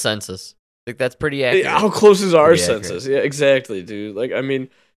our own census? I think that's pretty accurate. How close is our census? Yeah, exactly, dude. Like, I mean,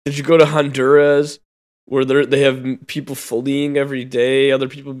 did you go to Honduras where they have people fleeing every day, other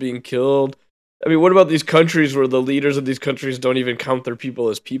people being killed? I mean, what about these countries where the leaders of these countries don't even count their people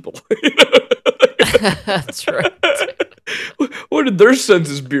as people? That's right. What did their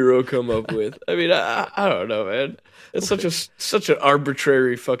Census Bureau come up with? I mean, I don't know, man. It's such an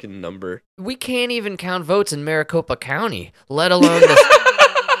arbitrary fucking number. We can't even count votes in Maricopa County, let alone the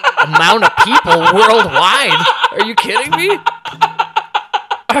amount of people worldwide. Are you kidding me?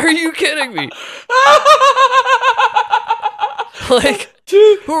 Like,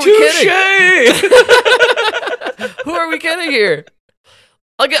 who are we kidding? Who are we kidding here?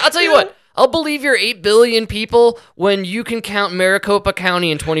 I'll tell you what. I'll believe you're 8 billion people when you can count Maricopa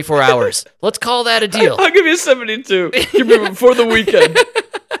County in 24 hours. Let's call that a deal. I'll give you 72. Give me before the weekend.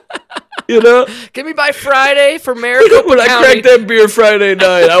 Give me by Friday for Maricopa when County. I crack that beer Friday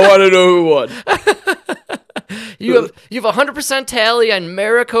night, I want to know who won. You have 100% tally on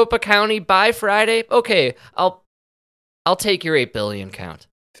Maricopa County by Friday. Okay, I'll take your 8 billion count.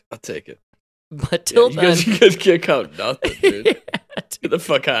 I'll take it. But till then, you guys can't count nothing, dude. Get the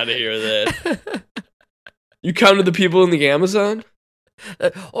fuck out of here with that. You counted the people in the Amazon?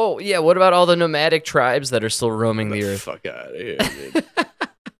 Oh, yeah. What about all the nomadic tribes that are still roaming the earth? Fuck out of here, dude.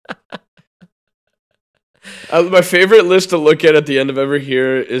 My favorite list to look at the end of every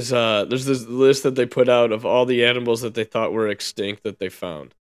year is there's this list that they put out of all the animals that they thought were extinct that they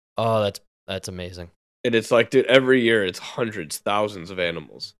found. Oh, that's amazing. And it's like, dude, every year it's hundreds, thousands of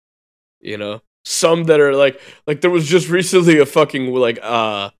animals. Some that are like there was just recently a fucking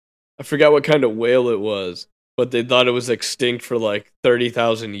I forgot what kind of whale it was, but they thought it was extinct for like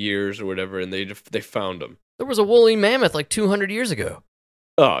 30,000 years or whatever, and they found them. There was a woolly mammoth like 200 years ago.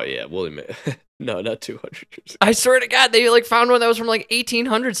 Oh yeah, woolly mammoth. No, not 200 years ago. I swear to God, they like found one that was from like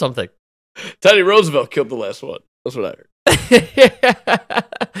 1800 something. Teddy Roosevelt killed the last one. That's what I heard.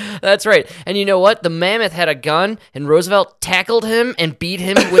 That's right. And you know what? The mammoth had a gun, and Roosevelt tackled him and beat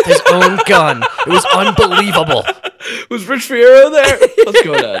him with his own gun. It was unbelievable. Was Rich Fierro there? What's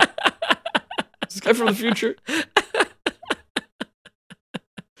going on? Is this guy from the future?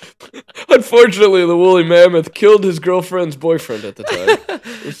 Unfortunately, the woolly mammoth killed his girlfriend's boyfriend at the time.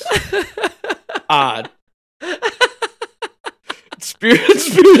 It was odd. Spirited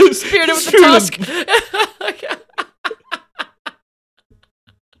with the tusk.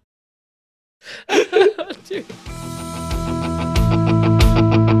 Dude.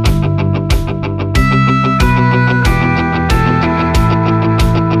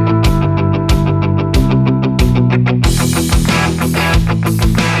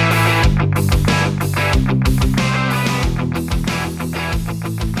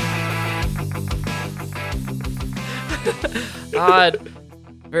 Odd.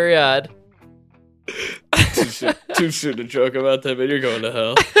 Very odd. Too soon to joke about that, man. You're going to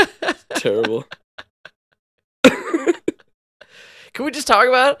hell. Terrible. Can we just talk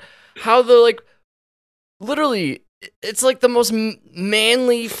about how literally, it's like the most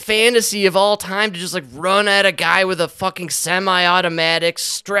manly fantasy of all time to just like run at a guy with a fucking semi-automatic,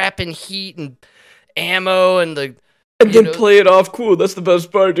 strapping heat and ammo and then play it off cool. That's the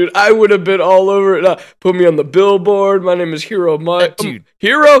best part, dude. I would have been all over it. Put me on the billboard. My name is Hero. Dude.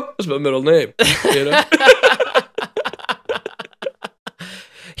 Hero? That's my middle name. You know?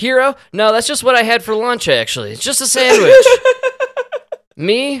 Hero? No, that's just what I had for lunch, actually. It's just a sandwich.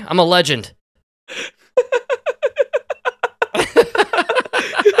 Me? I'm a legend.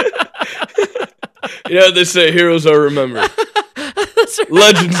 You know, they say heroes are remembered. Right.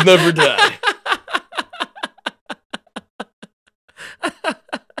 Legends never die.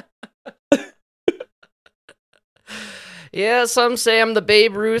 Yeah, some say I'm the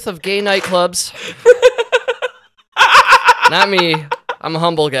Babe Ruth of gay nightclubs. Not me. I'm a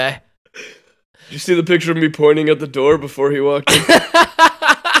humble guy. Did you see the picture of me pointing at the door before he walked in?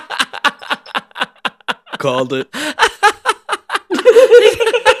 Called it.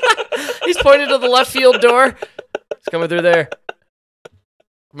 He's pointing to the left field door. He's coming through there.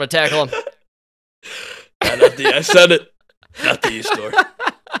 I'm going to tackle him. I said it. Not the east door.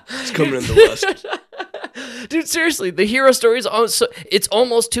 It's coming in the west. Dude, seriously, the hero story is it's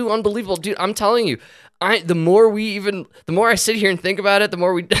almost too unbelievable. Dude, I'm telling you, the more I sit here and think about it, the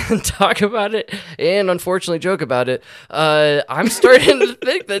more we talk about it and unfortunately joke about it, I'm starting to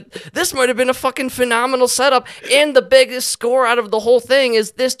think that this might have been a fucking phenomenal setup. And the biggest score out of the whole thing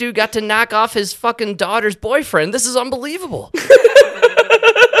is this dude got to knock off his fucking daughter's boyfriend. This is unbelievable.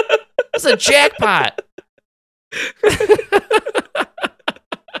 It's a jackpot.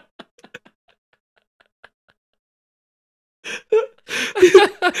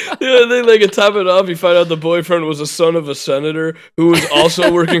 Yeah, they like to top it off. You find out the boyfriend was a son of a senator who was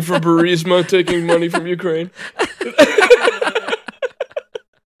also working for Burisma, taking money from Ukraine.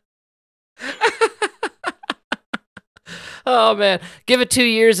 Oh man, give it 2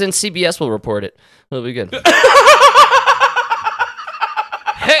 years and CBS will report it. It'll be good.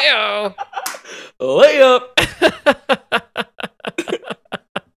 Hey-o! Layup.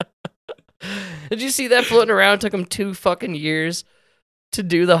 Did you see that floating around? It took them 2 fucking years to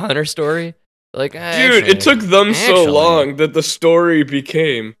do the Hunter story. Like, dude, it took them so long that the story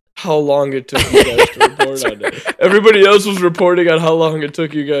became how long it took you guys to report on it. Everybody else was reporting on how long it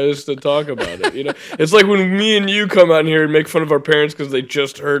took you guys to talk about it. You know, it's like when me and you come out here and make fun of our parents because they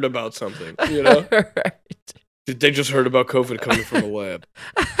just heard about something. You know, right? They just heard about COVID coming from a lab.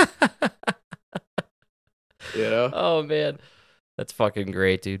 You know? Oh man, that's fucking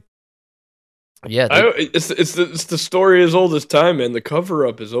great, dude. Yeah, it's the story as old as time, man. The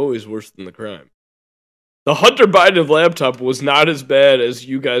cover-up is always worse than the crime. The Hunter Biden laptop was not as bad as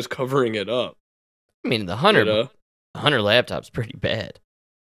you guys covering it up. I mean, the Hunter laptop's pretty bad.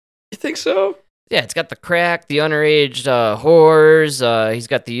 You think so? Yeah, it's got the crack, the underage whores. He's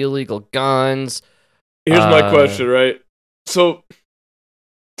got the illegal guns. Here's my question, right? So,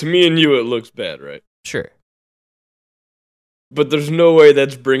 to me and you, it looks bad, right? Sure. But there's no way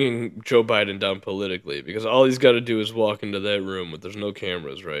that's bringing Joe Biden down politically, because all he's got to do is walk into that room, but there's no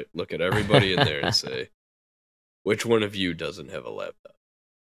cameras, right? Look at everybody in there and say, which one of you doesn't have a laptop?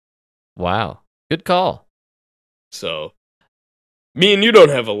 Wow. Good call. So, me and you don't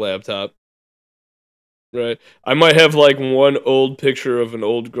have a laptop, right? I might have like one old picture of an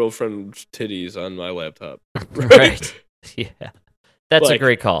old girlfriend's titties on my laptop. Right. Yeah. That's a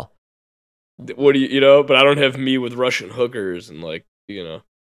great call. What do you but I don't have me with Russian hookers and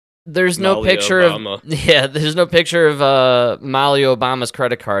there's no picture Obama. There's no picture of Molly Obama's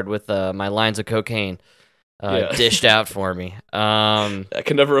credit card with my lines of cocaine dished out for me. I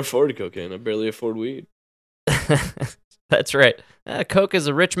can never afford cocaine. I barely afford weed. That's right. Coke is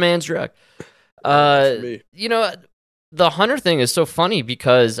a rich man's drug. The Hunter thing is so funny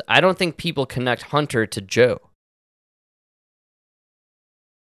because I don't think people connect Hunter to Joe.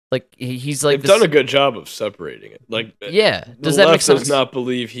 Like he's like they've done a good job of separating it. Like, yeah, does the that make left sense? Does not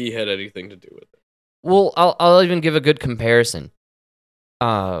believe he had anything to do with it. Well, I'll even give a good comparison.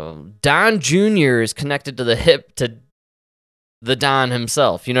 Don Jr. is connected to the hip to the Don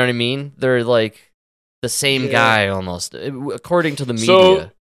himself. You know what I mean? They're like the same guy almost, according to the media.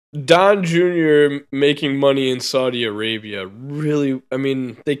 So Don Jr. making money in Saudi Arabia really, I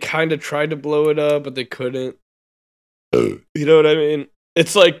mean, they kind of tried to blow it up, but they couldn't. You know what I mean?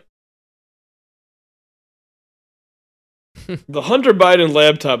 It's like The Hunter Biden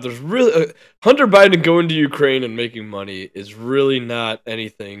laptop, there's really Hunter Biden going to Ukraine and making money is really not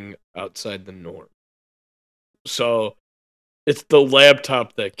anything outside the norm. So it's the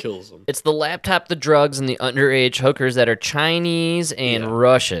laptop that kills him. It's the laptop, the drugs, and the underage hookers that are Chinese and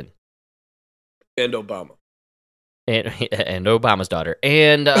Russian. And Obama. And Obama's daughter.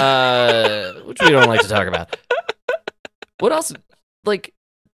 And which we don't like to talk about. What else? Like,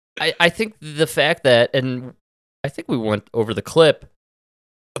 I think the fact that, and I think we went over the clip,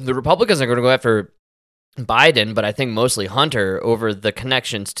 the Republicans are going to go after Biden, but I think mostly Hunter over the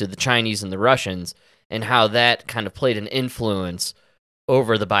connections to the Chinese and the Russians and how that kind of played an influence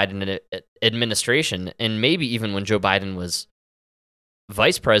over the Biden administration. And maybe even when Joe Biden was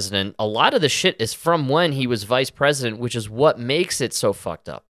vice president, a lot of the shit is from when he was vice president, which is what makes it so fucked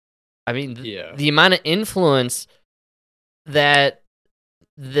up. I mean, the amount of influence that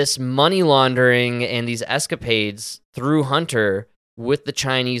this money laundering and these escapades through Hunter with the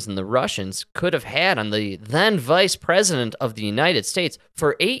Chinese and the Russians could have had on the then vice president of the United States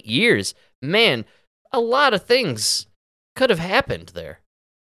for 8 years. Man, a lot of things could have happened there.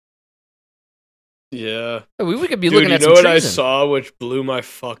 Yeah. We could be looking at some treason. You know what treason. I saw which blew my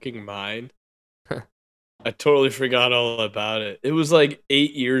fucking mind? I totally forgot all about it. It was like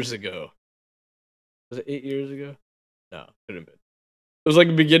 8 years ago. Was it 8 years ago? No, couldn't have been. It was like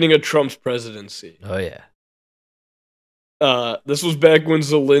the beginning of Trump's presidency. Oh, yeah. This was back when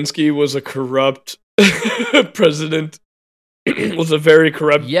Zelensky was a corrupt president. Was a very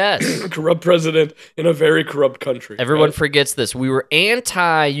corrupt, corrupt president in a very corrupt country. Everyone forgets this. We were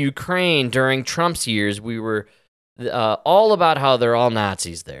anti-Ukraine during Trump's years. We were all about how they're all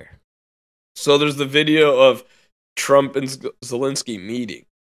Nazis there. So there's the video of Trump and Zelensky meeting,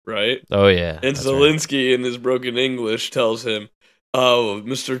 right? Oh, yeah. And Zelensky, in his broken English, tells him, "Oh,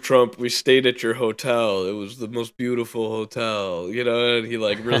 Mr. Trump, we stayed at your hotel. It was the most beautiful hotel." You know, and he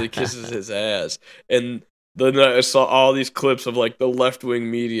like really kisses his ass. And then I saw all these clips of like the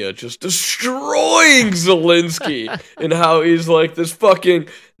left-wing media just destroying Zelensky and how he's like this fucking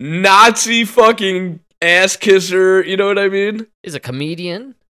Nazi fucking ass kisser. You know what I mean? He's a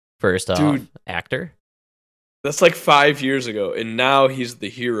comedian, first off. Dude, actor. That's like 5 years ago, and now he's the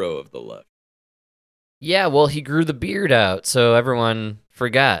hero of the left. Yeah, well, he grew the beard out, so everyone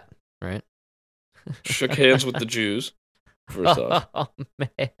forgot, right? Shook hands with the Jews, first off. Oh,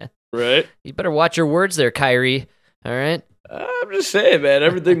 man. Right? You better watch your words there, Kyrie. All right? I'm just saying, man.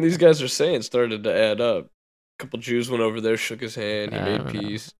 Everything these guys are saying started to add up. A couple Jews went over there, shook his hand, he made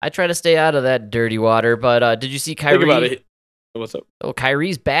peace. I try to stay out of that dirty water, but did you see Kyrie? Think about it. What's up? Oh,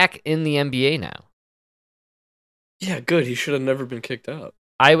 Kyrie's back in the NBA now. Yeah, good. He should have never been kicked out.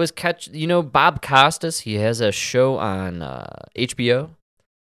 I was Bob Costas, he has a show on HBO.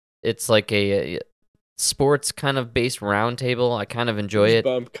 It's like a sports kind of based roundtable. I kind of enjoy it.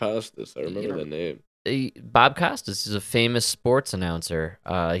 Bob Costas, I remember the name. Bob Costas is a famous sports announcer.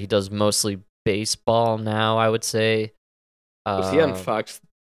 He does mostly baseball now, I would say. Was he on Fox?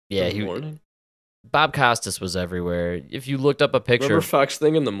 Yeah, in the morning? Bob Costas was everywhere. If you looked up a picture, remember Fox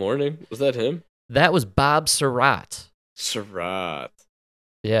Thing in the morning? Was that him? That was Bob Surratt. Surratt.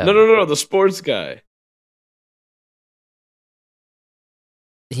 Yeah. No, the sports guy.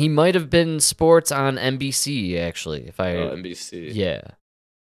 He might have been sports on NBC, actually. NBC. Yeah.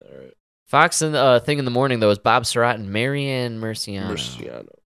 All right. Fox and Thing in the Morning, though, was Bob Surratt and Marianne Murciano.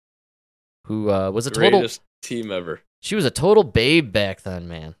 Who was a greatest team ever. She was a total babe back then,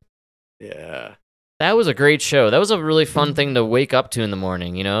 man. Yeah. That was a great show. That was a really fun thing to wake up to in the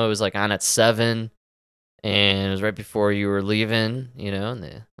morning, you know? It was like on at 7, and it was right before you were leaving, you know? And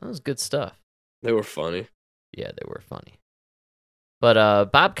that was good stuff. They were funny. Yeah, they were funny.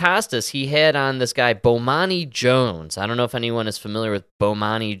 But Bob Costas, he had on this guy, Bomani Jones. I don't know if anyone is familiar with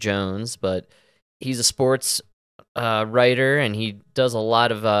Bomani Jones, but he's a sports writer, and he does a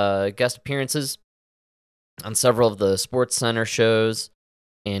lot of guest appearances on several of the Sports Center shows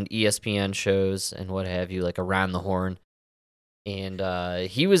and ESPN shows and what have you, like Around the Horn. And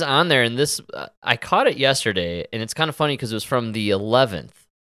he was on there, and this I caught it yesterday, and it's kind of funny because it was from the 11th,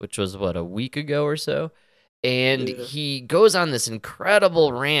 which was, a week ago or so? And he goes on this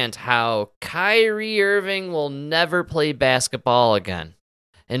incredible rant how Kyrie Irving will never play basketball again.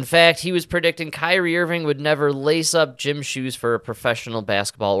 In fact, he was predicting Kyrie Irving would never lace up gym shoes for a professional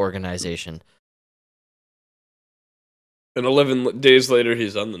basketball organization. And 11 days later,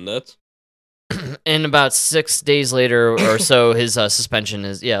 he's on the Nets. And about 6 days later or so, his suspension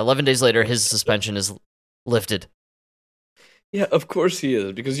is... Yeah, 11 days later, his suspension is lifted. Yeah, of course he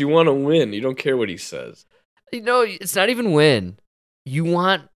is, because you want to win. You don't care what he says. No, it's not even win. You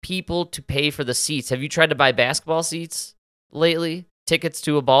want people to pay for the seats. Have you tried to buy basketball seats? lately. Tickets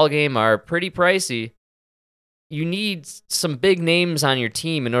to a ball game are pretty pricey. You need some big names on your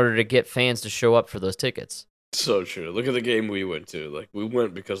team in order to get fans to show up for those tickets. So true. Look at the game we went to. Like, we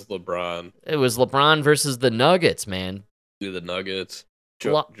went because of LeBron. It was LeBron versus the Nuggets, man. The Nuggets.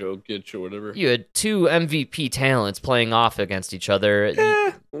 Jokic or whatever. You had two MVP talents playing off against each other.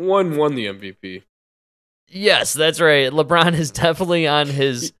 One won the MVP. Yes, that's right. LeBron is definitely on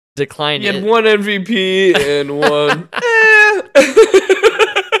his decline. He had one MVP and one.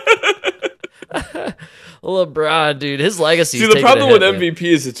 LeBron, dude, his legacy. See, the problem with MVP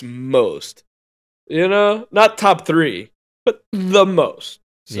is it's most. You know, not top 3, but the most.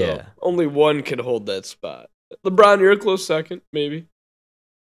 So yeah, only one can hold that spot. LeBron, you're a close second, maybe.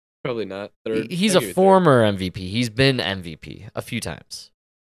 Probably not third. He's a former MVP. He's been MVP a few times.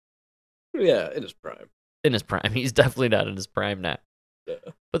 Yeah, in his prime. In his prime. He's definitely not in his prime now. Yeah.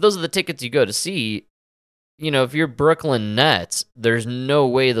 But those are the tickets you go to see. You know, if you're Brooklyn Nets, there's no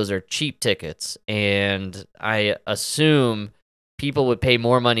way those are cheap tickets. And I assume people would pay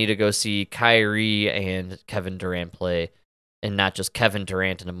more money to go see Kyrie and Kevin Durant play, and not just Kevin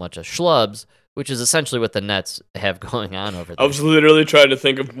Durant and a bunch of schlubs, which is essentially what the Nets have going on over there. I was literally trying to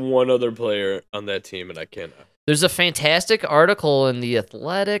think of one other player on that team, and I cannot. There's a fantastic article in The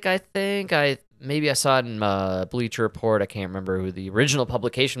Athletic, I think. Maybe I saw it in Bleacher Report. I can't remember who the original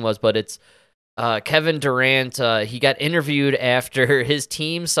publication was, but it's Kevin Durant. He got interviewed after his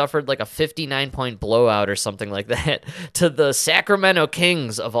team suffered like a 59-point blowout or something like that to the Sacramento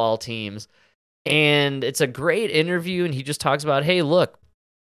Kings of all teams. And it's a great interview, and he just talks about, hey, look,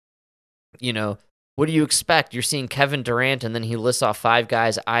 you know, what do you expect? You're seeing Kevin Durant, and then he lists off 5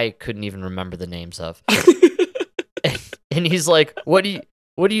 guys I couldn't even remember the names of. And he's like, what do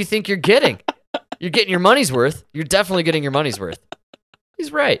you think you're getting? You're getting your money's worth. You're definitely getting your money's worth.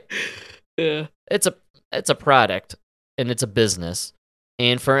 He's right. Yeah. It's a product, and it's a business.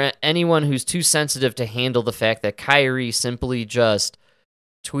 And for anyone who's too sensitive to handle the fact that Kyrie simply just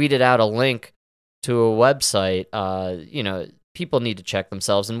tweeted out a link to a website, you know, people need to check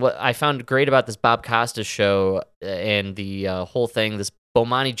themselves. And what I found great about this Bob Costas show and the whole thing, this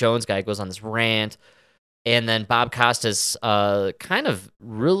Bomani Jones guy goes on this rant, and then Bob Costas kind of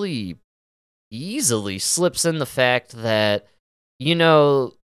really easily slips in the fact that, you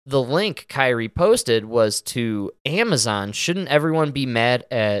know, the link Kyrie posted was to Amazon. Shouldn't everyone be mad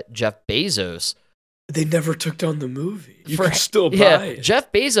at Jeff Bezos? They never took down the movie. You can still buy it.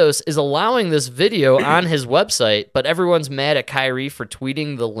 Jeff Bezos is allowing this video on his website, but everyone's mad at Kyrie for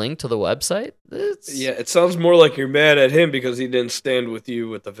tweeting the link to the website? Yeah, it sounds more like you're mad at him because he didn't stand with you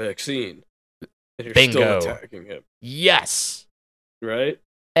with the vaccine. And you're Bingo. still attacking him. Yes. Right?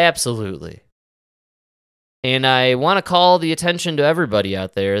 Absolutely. And I want to call the attention to everybody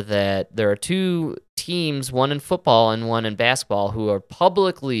out there that there are 2 teams, one in football and one in basketball, who are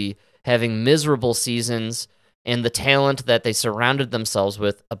publicly having miserable seasons, and the talent that they surrounded themselves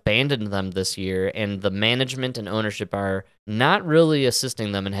with abandoned them this year, and the management and ownership are not really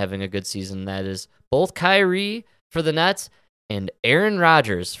assisting them in having a good season. That is both Kyrie for the Nets and Aaron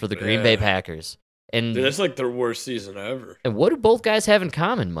Rodgers for the Green Bay Packers. And dude, that's like their worst season ever. And what do both guys have in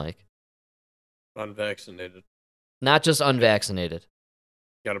common, Mike? Unvaccinated. Not just unvaccinated.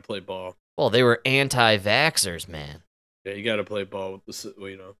 Got to play ball. Well, they were anti-vaxxers, man. Yeah, you got to play ball with the,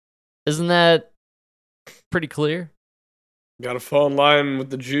 you know. Isn't that pretty clear? Got to fall in line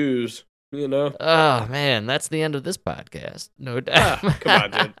with the Jews, you know. Oh man, that's the end of this podcast. No doubt. Come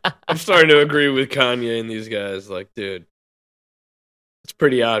on, dude. I'm starting to agree with Kanye and these guys. Like, dude, it's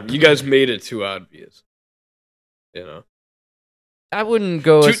pretty odd. You guys made it too obvious. You know. I wouldn't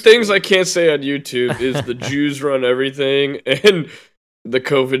go. 2 things I can't say on YouTube is the Jews run everything and the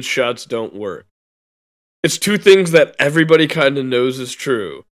COVID shots don't work. It's 2 things that everybody kind of knows is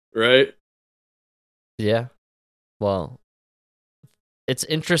true, right? Yeah. Well, it's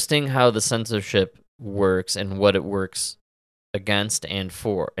interesting how the censorship works and what it works against and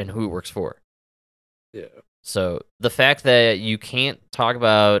for, and who it works for. Yeah. So the fact that you can't talk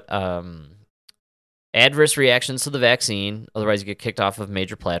about adverse reactions to the vaccine, otherwise you get kicked off of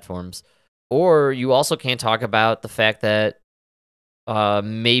major platforms, or you also can't talk about the fact that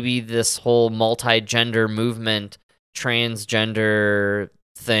maybe this whole multi-gender movement, transgender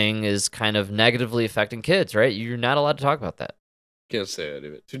thing is kind of negatively affecting kids, right? You're not allowed to talk about that. Can't say that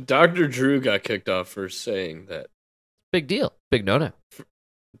even. Dude, Dr. Drew got kicked off for saying that. Big deal. Big no-no.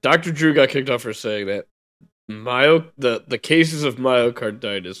 Dr. Drew got kicked off for saying that the cases of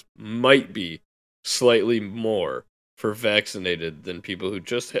myocarditis might be slightly more for vaccinated than people who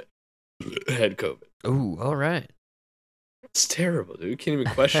just had COVID. Ooh, all right. It's terrible, dude. You can't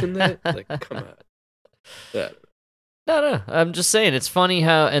even question that. Like, come on. No. I'm just saying it's funny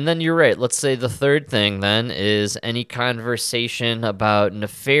how, and then you're right. Let's say the third thing then is any conversation about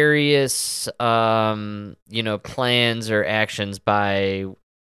nefarious, plans or actions by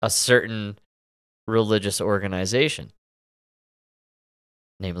a certain religious organization,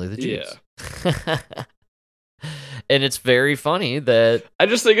 namely the Jews. Yeah. And it's very funny that I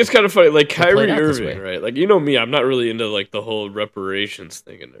just think it's kind of funny, like played Kyrie out this Irving, way. right? Like, you know me, I'm not really into like the whole reparations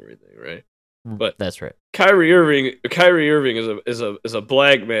thing and everything, right? But that's right. Kyrie Irving is a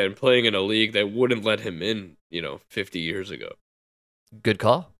black man playing in a league that wouldn't let him in, 50 years ago. Good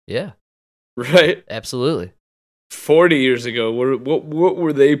call. Yeah. Right? Absolutely. 40 years ago, what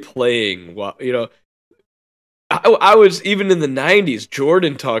were they playing? I was even in the 90s.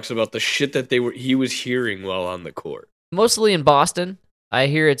 Jordan talks about the shit that he was hearing while on the court. Mostly in Boston. I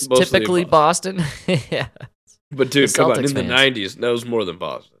hear it's Mostly typically Boston. Yeah. But dude, come on, in Celtics the fans. 90s, that was more than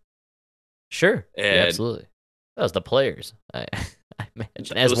Boston. Sure. And Yeah, absolutely. That was the players. I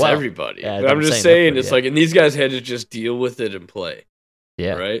imagine it as was well. everybody. Yeah, But I'm just saying, it's like, and these guys had to just deal with it and play.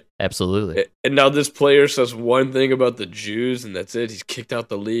 Yeah. Right? Absolutely. And now this player says one thing about the Jews, and that's it. He's kicked out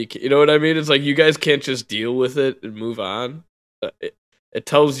the league. You know what I mean? It's like, you guys can't just deal with it and move on. It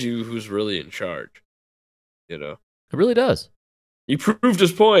tells you who's really in charge. It really does. You proved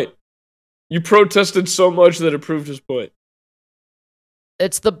his point. You protested so much that it proved his point.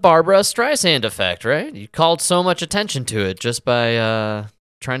 It's the Barbara Streisand effect, right? You called so much attention to it just by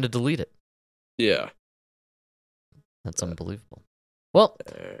trying to delete it. Yeah. That's unbelievable. Well,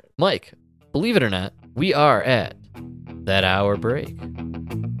 Mike, believe it or not, we are at that hour break.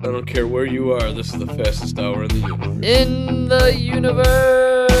 I don't care where you are. This is the fastest hour in the universe. In the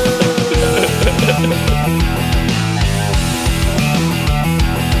universe!